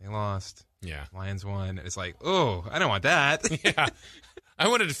 they lost. Yeah. Lions won. And it's like, oh, I don't want that. Yeah. I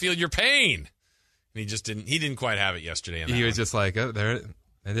wanted to feel your pain. And he just didn't. He didn't quite have it yesterday. He was just like, oh, there,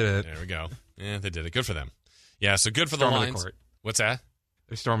 they did it. There we go. Yeah, they did it. Good for them. Yeah, so good for the Lions. The court. What's that?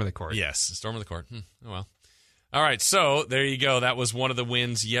 They're storming the court. Yes, storm of the court. Oh, well. All right, so there you go. That was one of the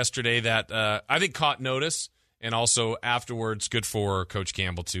wins yesterday that I think caught notice, and also afterwards, good for Coach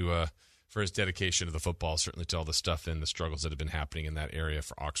Campbell for his dedication to the football, certainly to all the stuff and the struggles that have been happening in that area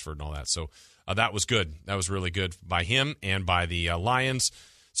for Oxford and all that. So that was good. That was really good by him and by the Lions.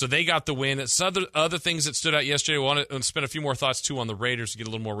 So they got the win. It's other things that stood out yesterday. We want to spend a few more thoughts, too, on the Raiders to get a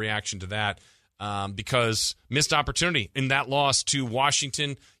little more reaction to that. Because missed opportunity in that loss to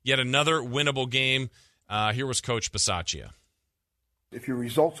Washington. Yet another winnable game. Here was Coach Bisaccia. If you're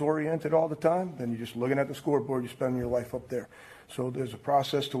results-oriented all the time, then you're just looking at the scoreboard, you're spending your life up there. So there's a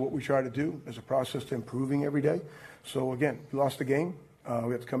process to what we try to do. There's a process to improving every day. So, again, we lost the game.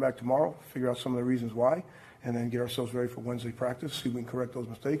 We have to come back tomorrow, figure out some of the reasons why, and then get ourselves ready for Wednesday practice, see if we can correct those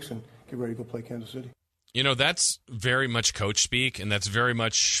mistakes, and get ready to go play Kansas City. You know, that's very much coach speak, and that's very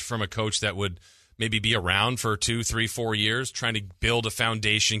much from a coach that would maybe be around for 2, 3, 4 years, trying to build a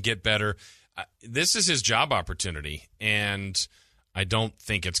foundation, get better. This is his job opportunity, and I don't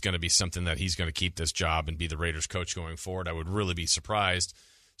think it's going to be something that he's going to keep this job and be the Raiders coach going forward. I would really be surprised.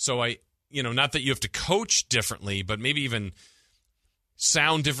 So not that you have to coach differently, but maybe even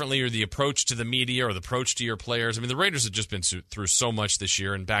sound differently, or the approach to the media or the approach to your players. I mean, the Raiders have just been through so much this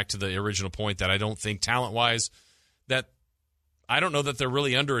year, and back to the original point that I don't think talent-wise that I don't know that they're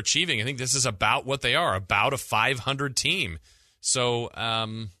really underachieving. I think this is about what they are, about a 500 team. So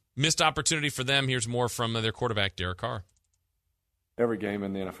missed opportunity for them. Here's more from their quarterback, Derek Carr. Every game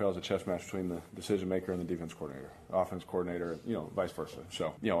in the NFL is a chess match between the decision maker and the defense coordinator, offense coordinator, vice versa.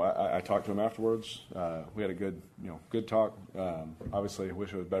 So, I talked to him afterwards. We had a good talk. Obviously, I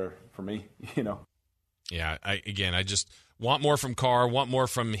wish it was better for me, Yeah, I just want more from Carr, want more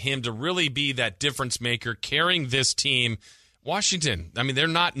from him to really be that difference maker, carrying this team. Washington, I mean, they're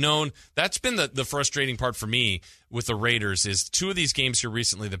not known. That's been the frustrating part for me with the Raiders is 2 of these games here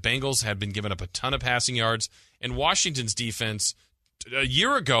recently, the Bengals had been giving up a ton of passing yards, and Washington's defense a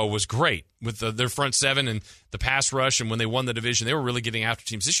year ago was great with their front seven and the pass rush, and when they won the division, they were really getting after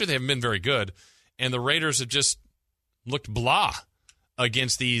teams. This year they haven't been very good, and the Raiders have just looked blah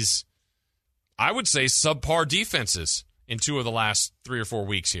against these, I would say, subpar defenses in 2 of the last 3 or 4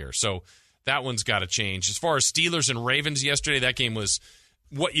 weeks here. So that one's got to change. As far as Steelers and Ravens yesterday, that game was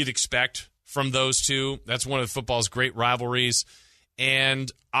what you'd expect from those two. That's one of football's great rivalries.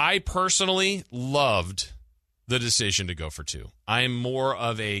 And I personally loved the decision to go for 2. I'm more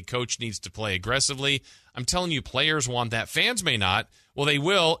of a coach needs to play aggressively. I'm telling you, players want that. Fans may not. Well, they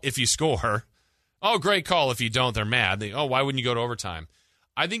will if you score. Oh, great call. If you don't, they're mad. Why wouldn't you go to overtime?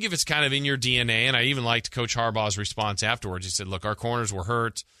 I think if it's kind of in your DNA, and I even liked Coach Harbaugh's response afterwards. He said, look, our corners were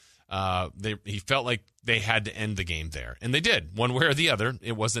hurt. He felt like they had to end the game there. And they did, one way or the other.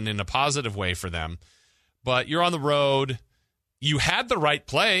 It wasn't in a positive way for them. But you're on the road. You had the right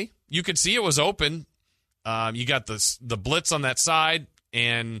play. You could see it was open. You got the blitz on that side,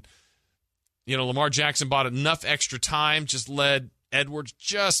 and Lamar Jackson bought enough extra time, just led Edwards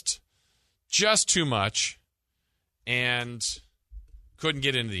just too much, and couldn't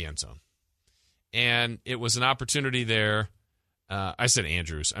get into the end zone. And it was an opportunity there. I said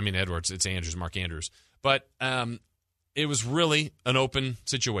Andrews. I mean Edwards. It's Andrews, Mark Andrews. But it was really an open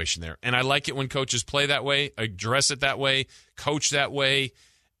situation there. And I like it when coaches play that way, address it that way, coach that way.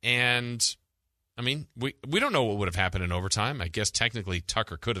 And, I mean, we don't know what would have happened in overtime. I guess technically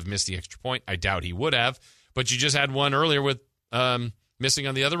Tucker could have missed the extra point. I doubt he would have. But you just had one earlier with missing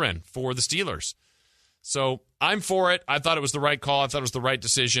on the other end for the Steelers. So I'm for it. I thought it was the right call. I thought it was the right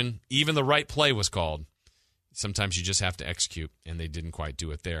decision. Even the right play was called. Sometimes you just have to execute, and they didn't quite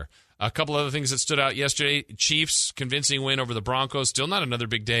do it there. A couple other things that stood out yesterday. Chiefs convincing win over the Broncos. Still not another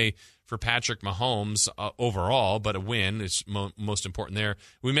big day for Patrick Mahomes overall, but a win is most important there.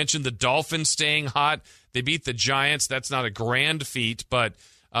 We mentioned the Dolphins staying hot. They beat the Giants. That's not a grand feat, but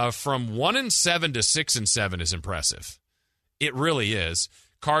from 1-7 to 6-7 is impressive. It really is.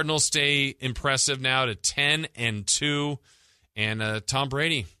 Cardinals stay impressive now to 10-2. And Tom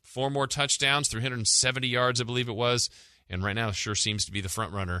Brady, 4 more touchdowns, 370 yards, I believe it was. And right now sure seems to be the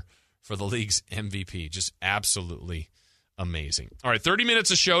front runner for the league's MVP. Just absolutely amazing. All right, 30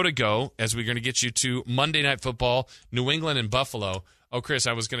 minutes of show to go as we're going to get you to Monday Night Football, New England and Buffalo. Oh, Chris,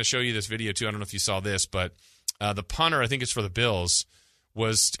 I was going to show you this video too. I don't know if you saw this, but the punter, I think it's for the Bills,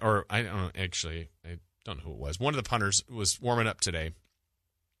 was, or I don't know, actually, I don't know who it was. One of the punters was warming up today.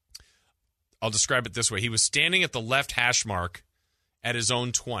 I'll describe it this way. He was standing at the left hash mark at his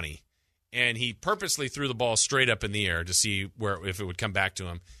own 20, and he purposely threw the ball straight up in the air to see if it would come back to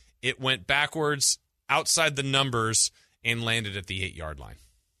him. It went backwards outside the numbers and landed at the 8-yard line.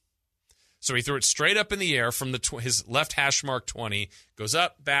 So he threw it straight up in the air from his left hash mark 20, goes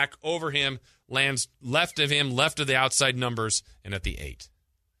up, back, over him, lands left of him, left of the outside numbers, and at the 8.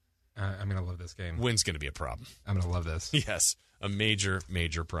 I'm going to love this game. Win's going to be a problem. I'm going to love this. Yes, a major,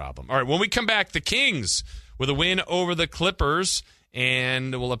 major problem. All right, when we come back, the Kings with a win over the Clippers,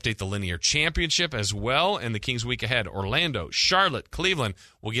 and we'll update the linear championship as well, and the Kings week ahead. Orlando, Charlotte, Cleveland.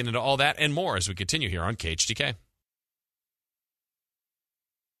 We'll get into all that and more as we continue here on KHTK.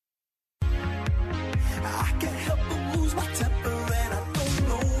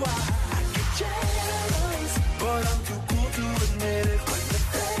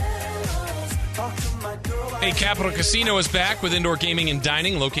 Hey, Capital Casino is back with indoor gaming and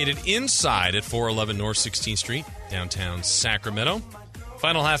dining located inside at 411 North 16th Street, downtown Sacramento.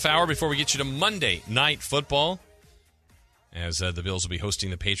 Final half hour before we get you to Monday Night Football, as the Bills will be hosting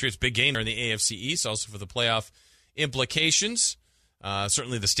the Patriots. Big game there in the AFC East, also for the playoff implications.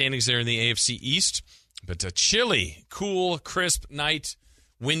 Certainly the standings there in the AFC East. But a chilly, cool, crisp night,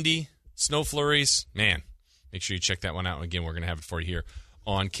 windy, snow flurries. Man, make sure you check that one out. Again, we're going to have it for you here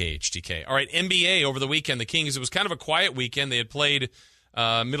on KHTK. All right, NBA over the weekend. The Kings, it was kind of a quiet weekend. They had played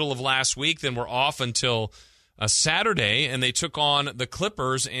middle of last week, then were off until Saturday, and they took on the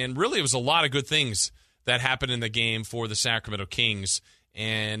Clippers, and really it was a lot of good things that happened in the game for the Sacramento Kings,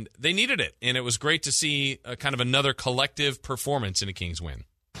 and they needed it, and it was great to see kind of another collective performance in a Kings win.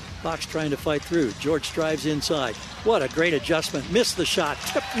 Fox trying to fight through. George drives inside. What a great adjustment. Missed the shot.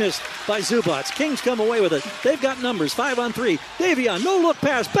 Tip missed by Zubats. Kings come away with it. They've got numbers. 5-on-3. Davion, no-look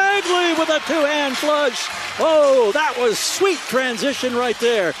pass. Bagley with a two-hand flush. Oh, that was sweet transition right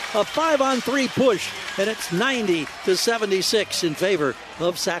there. A 5-on-3 push, and it's 90-76 in favor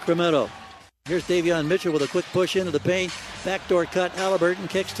of Sacramento. Here's Davion Mitchell with a quick push into the paint. Backdoor cut. Halliburton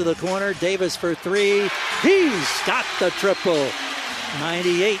kicks to the corner. Davis for 3. He's got the triple.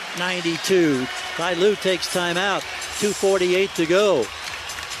 98-92. Ty Lue takes timeout. 2:48 to go.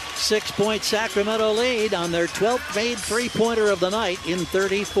 6-point Sacramento lead on their 12th made three-pointer of the night in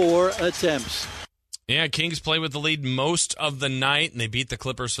 34 attempts. Yeah, Kings play with the lead most of the night, and they beat the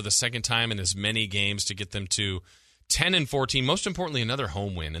Clippers for the second time in as many games to get them to 10-14. Most importantly, another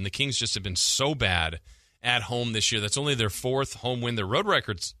home win. And the Kings just have been so bad at home this year. That's only their 4th home win. Their road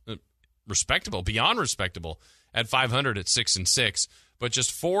record's respectable, beyond respectable, at 500 at 6-6, but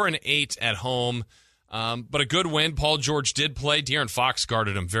just 4-8 at home. But a good win. Paul George did play. De'Aaron Fox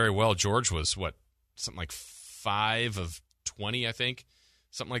guarded him very well. George was, something like 5 of 20, I think,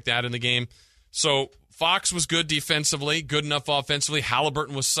 something like that in the game. So Fox was good defensively, good enough offensively.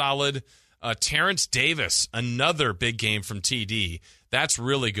 Halliburton was solid. Terrence Davis, another big game from TD. That's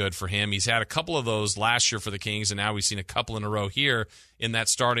really good for him. He's had a couple of those last year for the Kings, and now we've seen a couple in a row here in that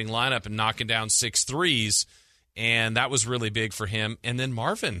starting lineup and knocking down 6 threes. And that was really big for him. And then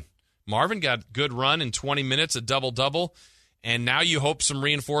Marvin got a good run in 20 minutes, a double-double. And now you hope some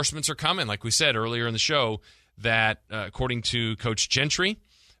reinforcements are coming. Like we said earlier in the show, that according to Coach Gentry,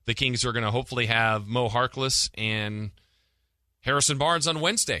 the Kings are going to hopefully have Mo Harkless and Harrison Barnes on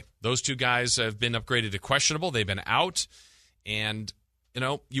Wednesday. Those two guys have been upgraded to questionable. They've been out. And,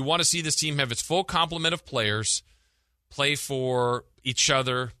 you want to see this team have its full complement of players, play for each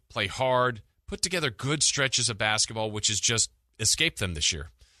other, play hard, put together good stretches of basketball, which has just escaped them this year.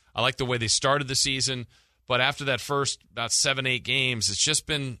 I like the way they started the season, but after that first about 7-8 games, it's just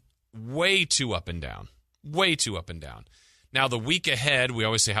been way too up and down. Way too up and down. Now, the week ahead, we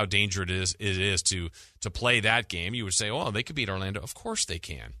always say how dangerous it is to play that game. You would say, oh, they could beat Orlando. Of course they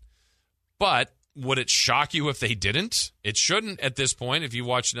can. But would it shock you if they didn't? It shouldn't at this point if you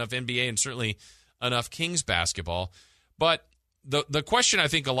watch enough NBA and certainly enough Kings basketball. But the question I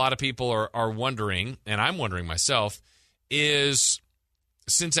think a lot of people are wondering, and I'm wondering myself, is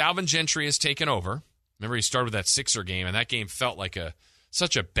since Alvin Gentry has taken over, remember he started with that Sixer game, and that game felt like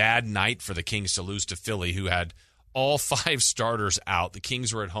such a bad night for the Kings to lose to Philly, who had all 5 starters out. The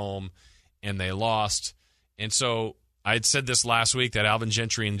Kings were at home, and they lost. And so I had said this last week that Alvin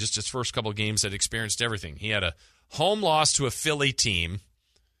Gentry in just his first couple of games had experienced everything. He had a home loss to a Philly team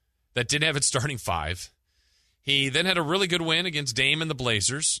that didn't have its starting five. He then had a really good win against Dame and the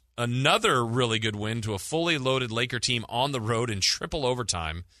Blazers, another really good win to a fully loaded Laker team on the road in triple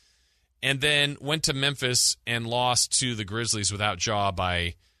overtime, and then went to Memphis and lost to the Grizzlies without Ja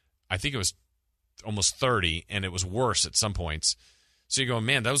by, I think it was almost 30, and it was worse at some points. So you go,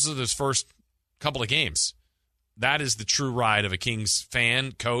 man, those are those first couple of games. That is the true ride of a Kings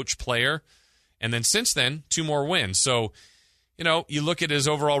fan, coach, player. And then since then, 2 more wins. So, you look at his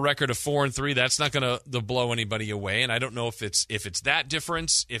overall record of 4-3. That's not going to blow anybody away. And I don't know if it's that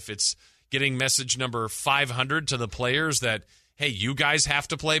difference, if it's getting message number 500 to the players that, hey, you guys have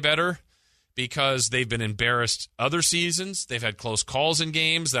to play better because they've been embarrassed other seasons. They've had close calls in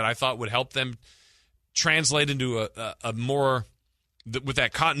games that I thought would help them translate into a more, with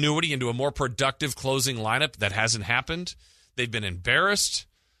that continuity, into a more productive closing lineup. That hasn't happened. They've been embarrassed.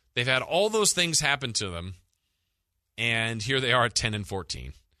 They've had all those things happen to them. And here they are at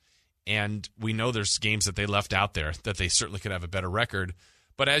 10-14. And we know there's games that they left out there that they certainly could have a better record.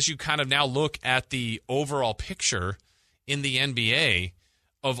 But as you kind of now look at the overall picture in the NBA,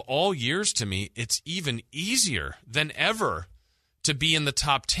 of all years to me, it's even easier than ever to be in the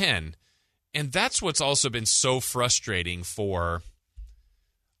top 10. And that's what's also been so frustrating for,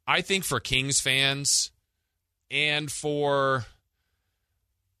 I think, for Kings fans and for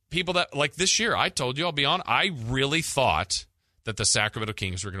people that, like this year, I told you, I'll be on, I really thought that the Sacramento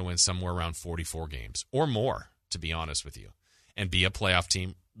Kings were going to win somewhere around 44 games or more, to be honest with you, and be a playoff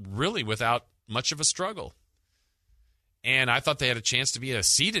team really without much of a struggle. And I thought they had a chance to be a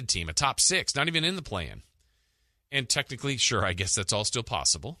seeded team, a top 6, not even in the play-in. And technically, sure, I guess that's all still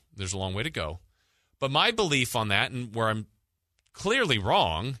possible. There's a long way to go. But my belief on that, and where I'm clearly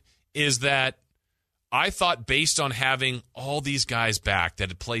wrong, is that I thought, based on having all these guys back that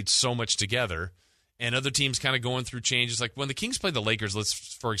had played so much together and other teams kind of going through changes, like when the Kings played the Lakers, let's,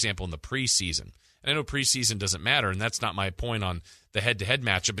 for example, in the preseason. And I know preseason doesn't matter, and that's not my point on the head-to-head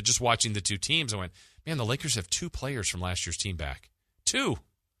matchup, but just watching the two teams, I went, man, the Lakers have 2 players from last year's team back. 2.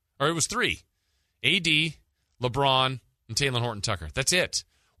 Or it was 3. AD, LeBron, and Talen Horton-Tucker. That's it.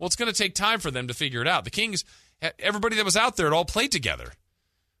 Well, it's going to take time for them to figure it out. The Kings, everybody that was out there, had all played together,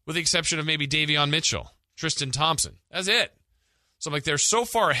 with the exception of maybe Davion Mitchell, Tristan Thompson. That's it. So I'm like, they're so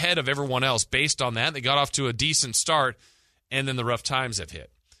far ahead of everyone else based on that. They got off to a decent start, and then the rough times have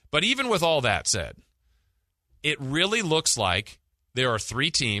hit. But even with all that said, it really looks like there are 3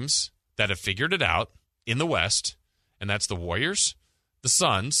 teams that have figured it out in the West, and that's the Warriors, the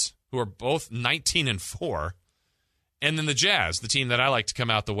Suns, who are both 19-4, and then the Jazz, the team that I like to come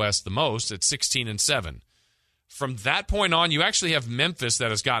out the West the most, at 16-7. From that point on, you actually have Memphis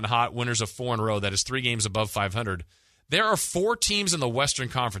that has gotten hot, winners of 4 in a row. That is 3 games above 500. There are 4 teams in the Western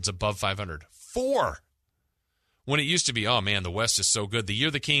Conference above 500. 4! When it used to be, oh man, the West is so good. The year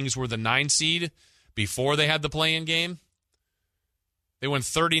the Kings were the 9 seed, before they had the play-in game, they won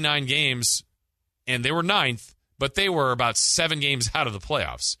 39 games, and they were 9th, but they were about 7 games out of the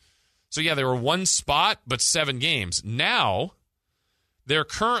playoffs. So yeah, they were 1 spot, but 7 games. Now, they're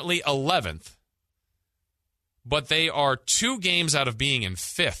currently 11th. But they are 2 games out of being in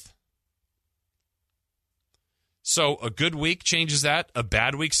 5th. So a good week changes that. A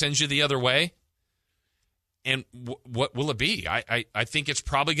bad week sends you the other way. And what will it be? I think it's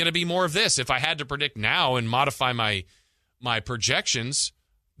probably going to be more of this. If I had to predict now and modify my projections,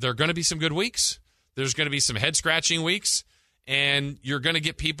 there are going to be some good weeks. There's going to be some head-scratching weeks. And you're going to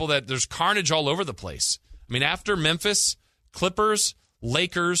get people that there's carnage all over the place. I mean, after Memphis, Clippers,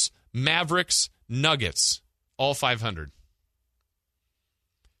 Lakers, Mavericks, Nuggets, all 500.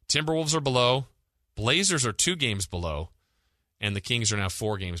 Timberwolves are below. Blazers are 2 games below. And the Kings are now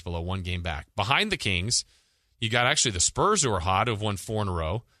 4 games below, 1 game back. Behind the Kings, you got actually the Spurs, who are hot, who have won 4 in a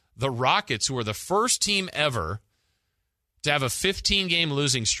row. The Rockets, who are the first team ever to have a 15-game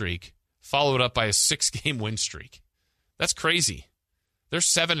losing streak, followed up by a 6-game win streak. That's crazy. They're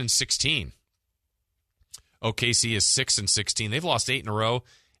 7-16. OKC is 6-16. They've lost 8 in a row.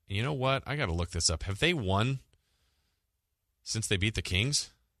 And you know what? I got to look this up. Have they won since they beat the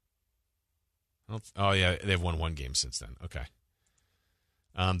Kings? Oh, yeah, they've won 1 game since then. Okay.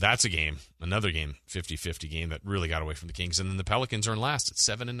 That's a game, another game, 50-50 game that really got away from the Kings. And then the Pelicans are in last at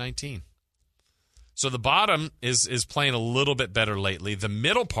 7-19. So the bottom is playing a little bit better lately. The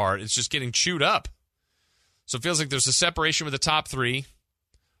middle part is just getting chewed up. So it feels like there's a separation with the top 3,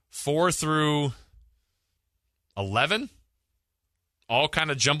 4 through 11, all kind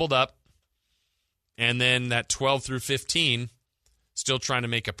of jumbled up. And then that 12 through 15, still trying to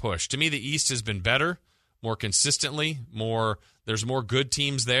make a push. To me, the East has been better, more consistently. There's more good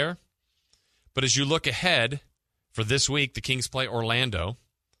teams there. But as you look ahead for this week, the Kings play Orlando,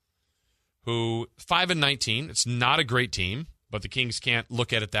 who 5-19. It's not a great team, but the Kings can't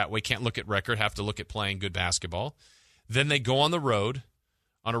look at it that way, can't look at record, have to look at playing good basketball. Then they go on the road,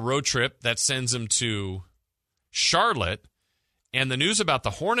 on a road trip that sends them to Charlotte. And the news about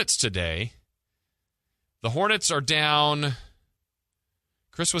the Hornets today, the Hornets are down,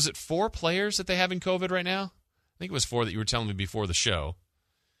 Chris, was it 4 players that they have in COVID right now? I think it was 4 that you were telling me before the show.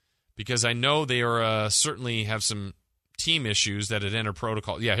 Because I know they are certainly have some team issues that had entered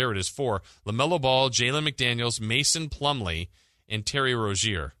protocol. Yeah, here it is, 4. LaMelo Ball, Jalen McDaniels, Mason Plumlee, and Terry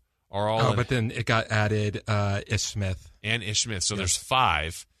Rozier are all but then it got added Ish Smith. And Ish Smith, so there's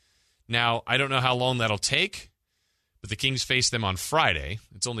 5. Now, I don't know how long that'll take, but the Kings face them on Friday.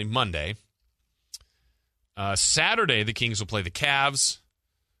 It's only Monday. Saturday, the Kings will play the Cavs,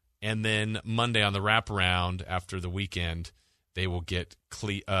 and then Monday on the wraparound after the weekend, they will get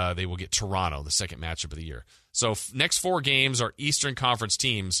Toronto, the second matchup of the year. So next 4 games are Eastern Conference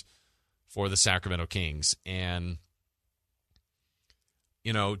teams for the Sacramento Kings. And,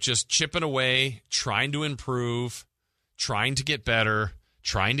 just chipping away, trying to improve, trying to get better,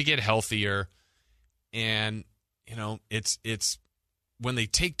 trying to get healthier. And, it's when they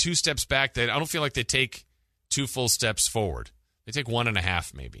take 2 steps back, I don't feel like they take 2 full steps forward. They take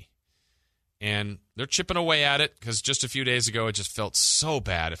 1.5 maybe. And they're chipping away at it because just a few days ago it just felt so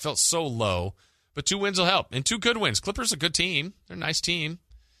bad. It felt so low. But 2 wins will help. And 2 good wins. Clippers are a good team. They're a nice team.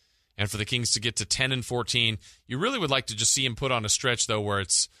 And for the Kings to get to 10-14, you really would like to just see them put on a stretch, though, where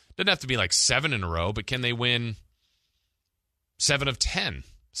it doesn't have to be like 7 in a row, but can they win 7 of 10?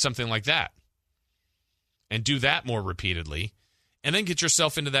 Something like that. And do that more repeatedly. And then get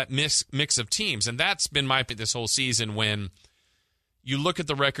yourself into that mix of teams. And that's been my pick this whole season when you look at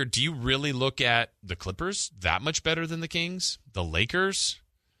the record. Do you really look at the Clippers that much better than the Kings? The Lakers?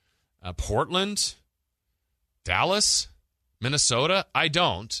 Portland? Dallas? Minnesota? I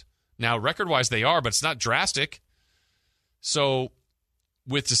don't. Now, record-wise, they are, but it's not drastic. So,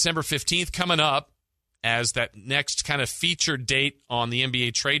 with December 15th coming up as that next kind of featured date on the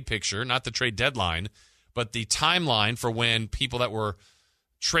NBA trade picture, not the trade deadline, but the timeline for when people that were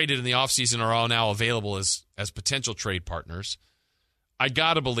traded in the offseason are all now available as potential trade partners, I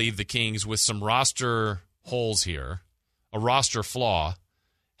got to believe the Kings, with some roster holes here, a roster flaw,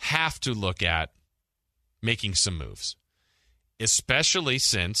 have to look at making some moves. Especially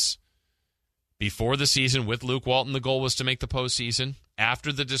since before the season with Luke Walton, the goal was to make the postseason.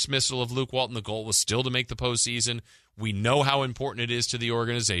 After the dismissal of Luke Walton, the goal was still to make the postseason. We know how important it is to the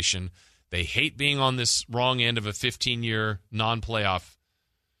organization. They hate being on this wrong end of a 15-year non-playoff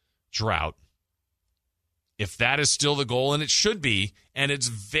drought. If that is still the goal, and it should be, and it's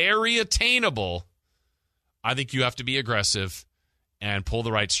very attainable, I think you have to be aggressive and pull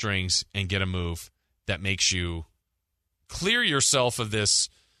the right strings and get a move that makes you clear yourself of this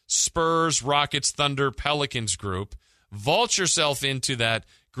Spurs, Rockets, Thunder, Pelicans group, vault yourself into that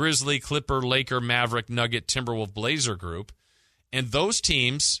Grizzly, Clipper, Laker, Maverick, Nugget, Timberwolf, Blazer group, and those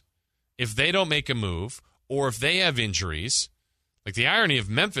teams, if they don't make a move or if they have injuries, like the irony of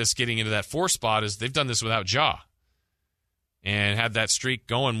Memphis getting into that 4 spot is they've done this without Ja and had that streak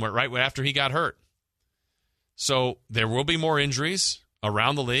going right after he got hurt. So there will be more injuries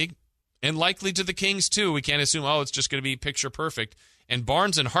around the league and likely to the Kings too. We can't assume, it's just going to be picture perfect. And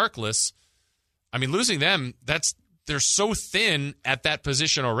Barnes and Harkless, losing them, they're so thin at that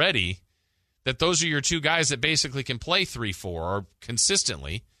position already that those are your 2 guys that basically can play 3-4 or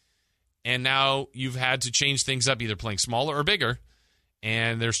consistently. And now you've had to change things up, either playing smaller or bigger,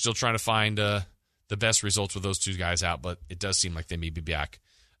 and they're still trying to find the best results with those 2 guys out, but it does seem like they may be back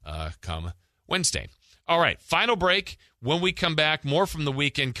come Wednesday. All right, final break. When we come back, more from the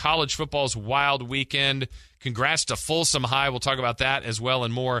weekend. College football's wild weekend. Congrats to Folsom High. We'll talk about that as well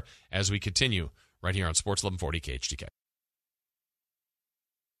and more as we continue right here on Sports 1140 KHTK.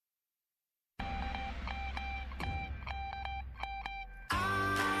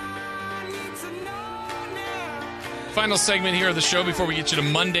 Final segment here of the show before we get you to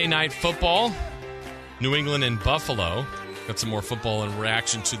Monday Night Football. New England and Buffalo. Got some more football in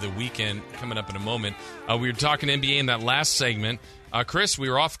reaction to the weekend coming up in a moment. We were talking NBA in that last segment. Chris, we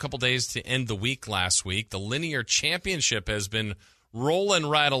were off a couple days to end the week last week. The Linear Championship has been rolling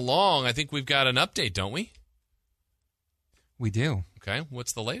right along. I think we've got an update, don't we? We do. Okay,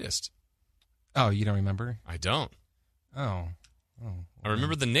 what's the latest? Oh, you don't remember? I don't. Oh. I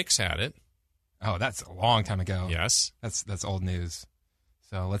remember the Knicks had it. Oh, that's a long time ago. Yes. That's old news.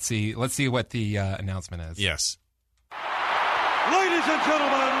 So let's see what the announcement is. Yes. Ladies and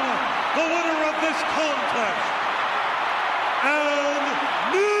gentlemen, the winner of this contest, and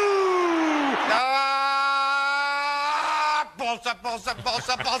new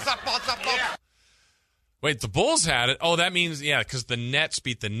Wait, the Bulls had it. Oh, that means, yeah, because the Nets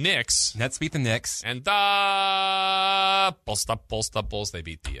beat the Knicks. Nets beat the Knicks. And the Bulls, they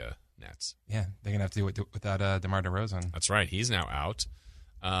beat the Nets. Yeah, they're going to have to do it without DeMar DeRozan. That's right. He's now out.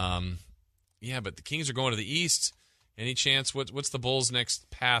 Yeah, but the Kings are going to the East. Any chance? What's the Bulls' next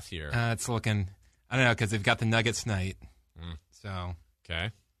path here? It's looking, I don't know, because they've got the Nuggets tonight. So.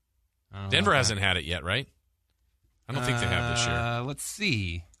 Okay. Denver hasn't had it yet, right? I don't think they have this year. Let's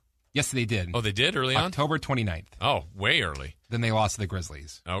see. Yes, they did. Oh, they did early on? October 29th. Oh, way early. Then they lost to the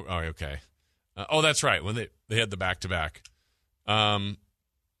Grizzlies. Oh, okay. That's right. When they had the back-to-back.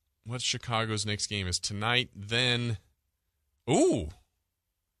 What's Chicago's next game? Is tonight, then... Ooh!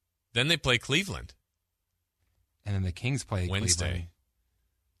 Then they play Cleveland. And then the Kings play Wednesday. Cleveland.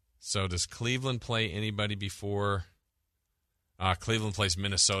 So does Cleveland play anybody before... Cleveland plays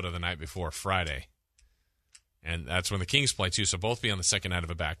Minnesota the night before, Friday. And that's when the Kings play, too, so both be on the second night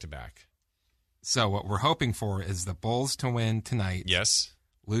of a back-to-back. So what we're hoping for is the Bulls to win tonight. Yes.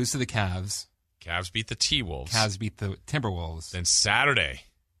 Lose to the Cavs. Cavs beat the T-Wolves. Cavs beat the Timberwolves. Then Saturday,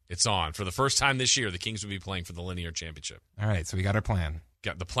 it's on. For the first time this year, the Kings will be playing for the Linear Championship. All right, so we got our plan.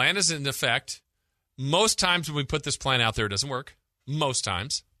 The plan is in effect. Most times when we put this plan out there, it doesn't work. Most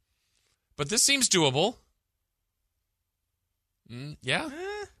times. But this seems doable. Yeah.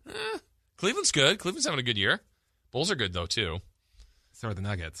 Cleveland's good. Cleveland's having a good year. Bulls are good, though, too. So are the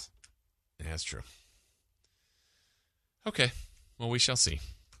Nuggets. Yeah, that's true. Okay. Well, we shall see.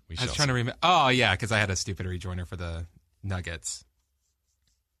 I was trying to remember. Oh, yeah, because I had a stupid rejoiner for the Nuggets.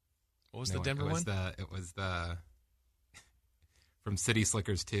 What was the Denver one? It was the from City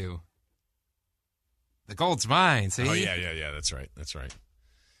Slickers 2. The gold's mine, see? Oh, yeah. That's right.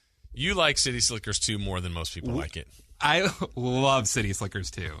 You like City Slickers 2 more than most people like it. I love City Slickers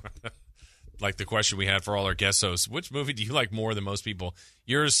 2. Like the question we had for all our guest hosts, which movie do you like more than most people?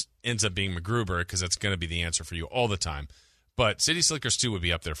 Yours ends up being MacGruber because that's going to be the answer for you all the time. But City Slickers 2 would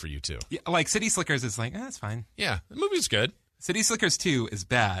be up there for you, too. Yeah, like City Slickers is like, that's fine. Yeah, the movie's good. City Slickers 2 is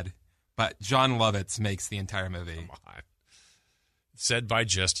bad, but John Lovitz makes the entire movie. Come on. Said by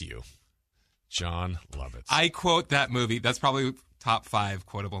just you. John Lovitz. I quote that movie. That's probably top 5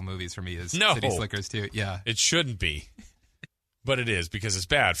 quotable movies for me is City Slickers 2. Yeah. It shouldn't be. But it is because it's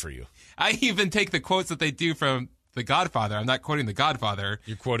bad for you. I even take the quotes that they do from The Godfather. I'm not quoting The Godfather.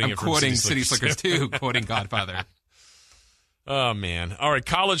 You're quoting I'm it from quoting City Slickers 2, quoting Godfather. Oh, man. All right,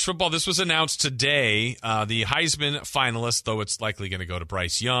 college football. This was announced today. The Heisman finalists, though it's likely going to go to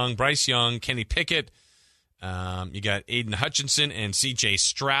Bryce Young. Bryce Young, Kenny Pickett. You got Aiden Hutchinson and C.J.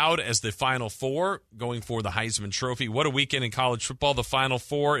 Stroud as the Final Four going for the Heisman Trophy. What a weekend in college football. The Final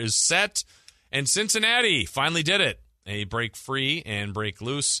Four is set, and Cincinnati finally did it. They break free and break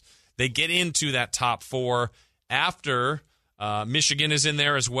loose. They get into that top 4 after Michigan is in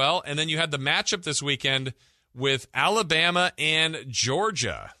there as well. And then you had the matchup this weekend with Alabama and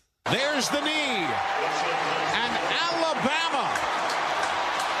Georgia. There's the knee. And Alabama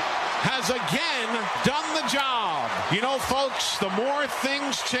has again done the job. You know, folks, the more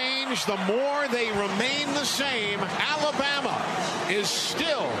things change, the more they remain the same. Alabama is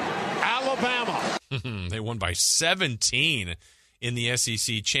still Alabama. They won by 17 in the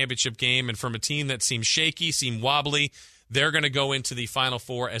SEC championship game. And from a team that seemed shaky, seemed wobbly, they're going to go into the Final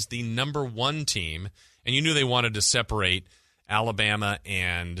Four as the number 1 team. And you knew they wanted to separate Alabama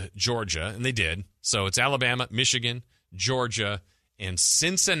and Georgia, and they did. So it's Alabama, Michigan, Georgia, and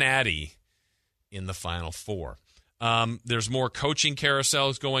Cincinnati in the Final Four. There's more coaching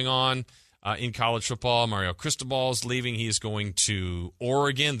carousels going on in college football. Mario Cristobal's leaving. He is going to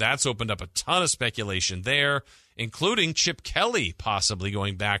Oregon. That's opened up a ton of speculation there, including Chip Kelly possibly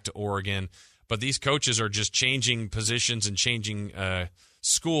going back to Oregon. But these coaches are just changing positions and changing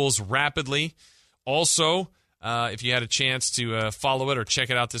schools rapidly. Also, if you had a chance to follow it or check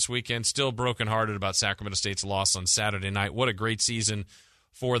it out this weekend, still brokenhearted about Sacramento State's loss on Saturday night. What a great season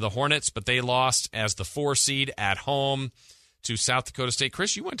for the Hornets, but they lost as the 4 seed at home to South Dakota State.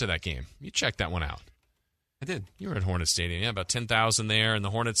 Chris, you went to that game. You checked that one out. I did. You were at Hornet Stadium. Yeah, about 10,000 there, and the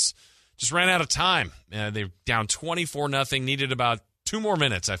Hornets just ran out of time. They were down 24-0, needed about 2 more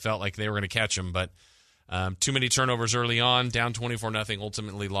minutes. I felt like they were going to catch them, but too many turnovers early on, down 24-0,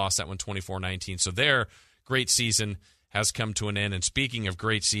 ultimately lost that one 24-19. So their great season has come to an end. And speaking of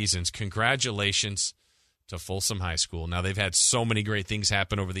great seasons, congratulations to Folsom High School. Now, they've had so many great things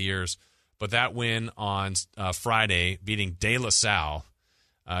happen over the years, but that win on Friday, beating De La Salle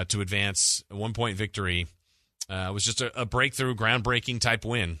to advance a 1-point victory It was just a breakthrough, groundbreaking type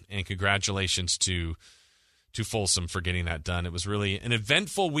win, and congratulations to Folsom for getting that done. It was really an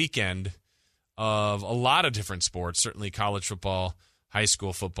eventful weekend of a lot of different sports, certainly college football, high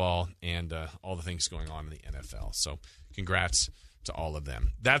school football, and all the things going on in the NFL. So congrats to all of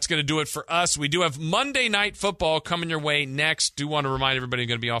them. That's going to do it for us. We do have Monday Night Football coming your way next. Do want to remind everybody, I'm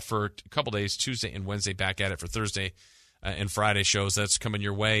going to be off for a couple days, Tuesday and Wednesday, back at it for Thursday and Friday shows. That's coming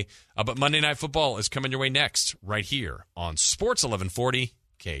your way. But Monday Night Football is coming your way next, right here on Sports 1140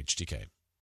 KHTK.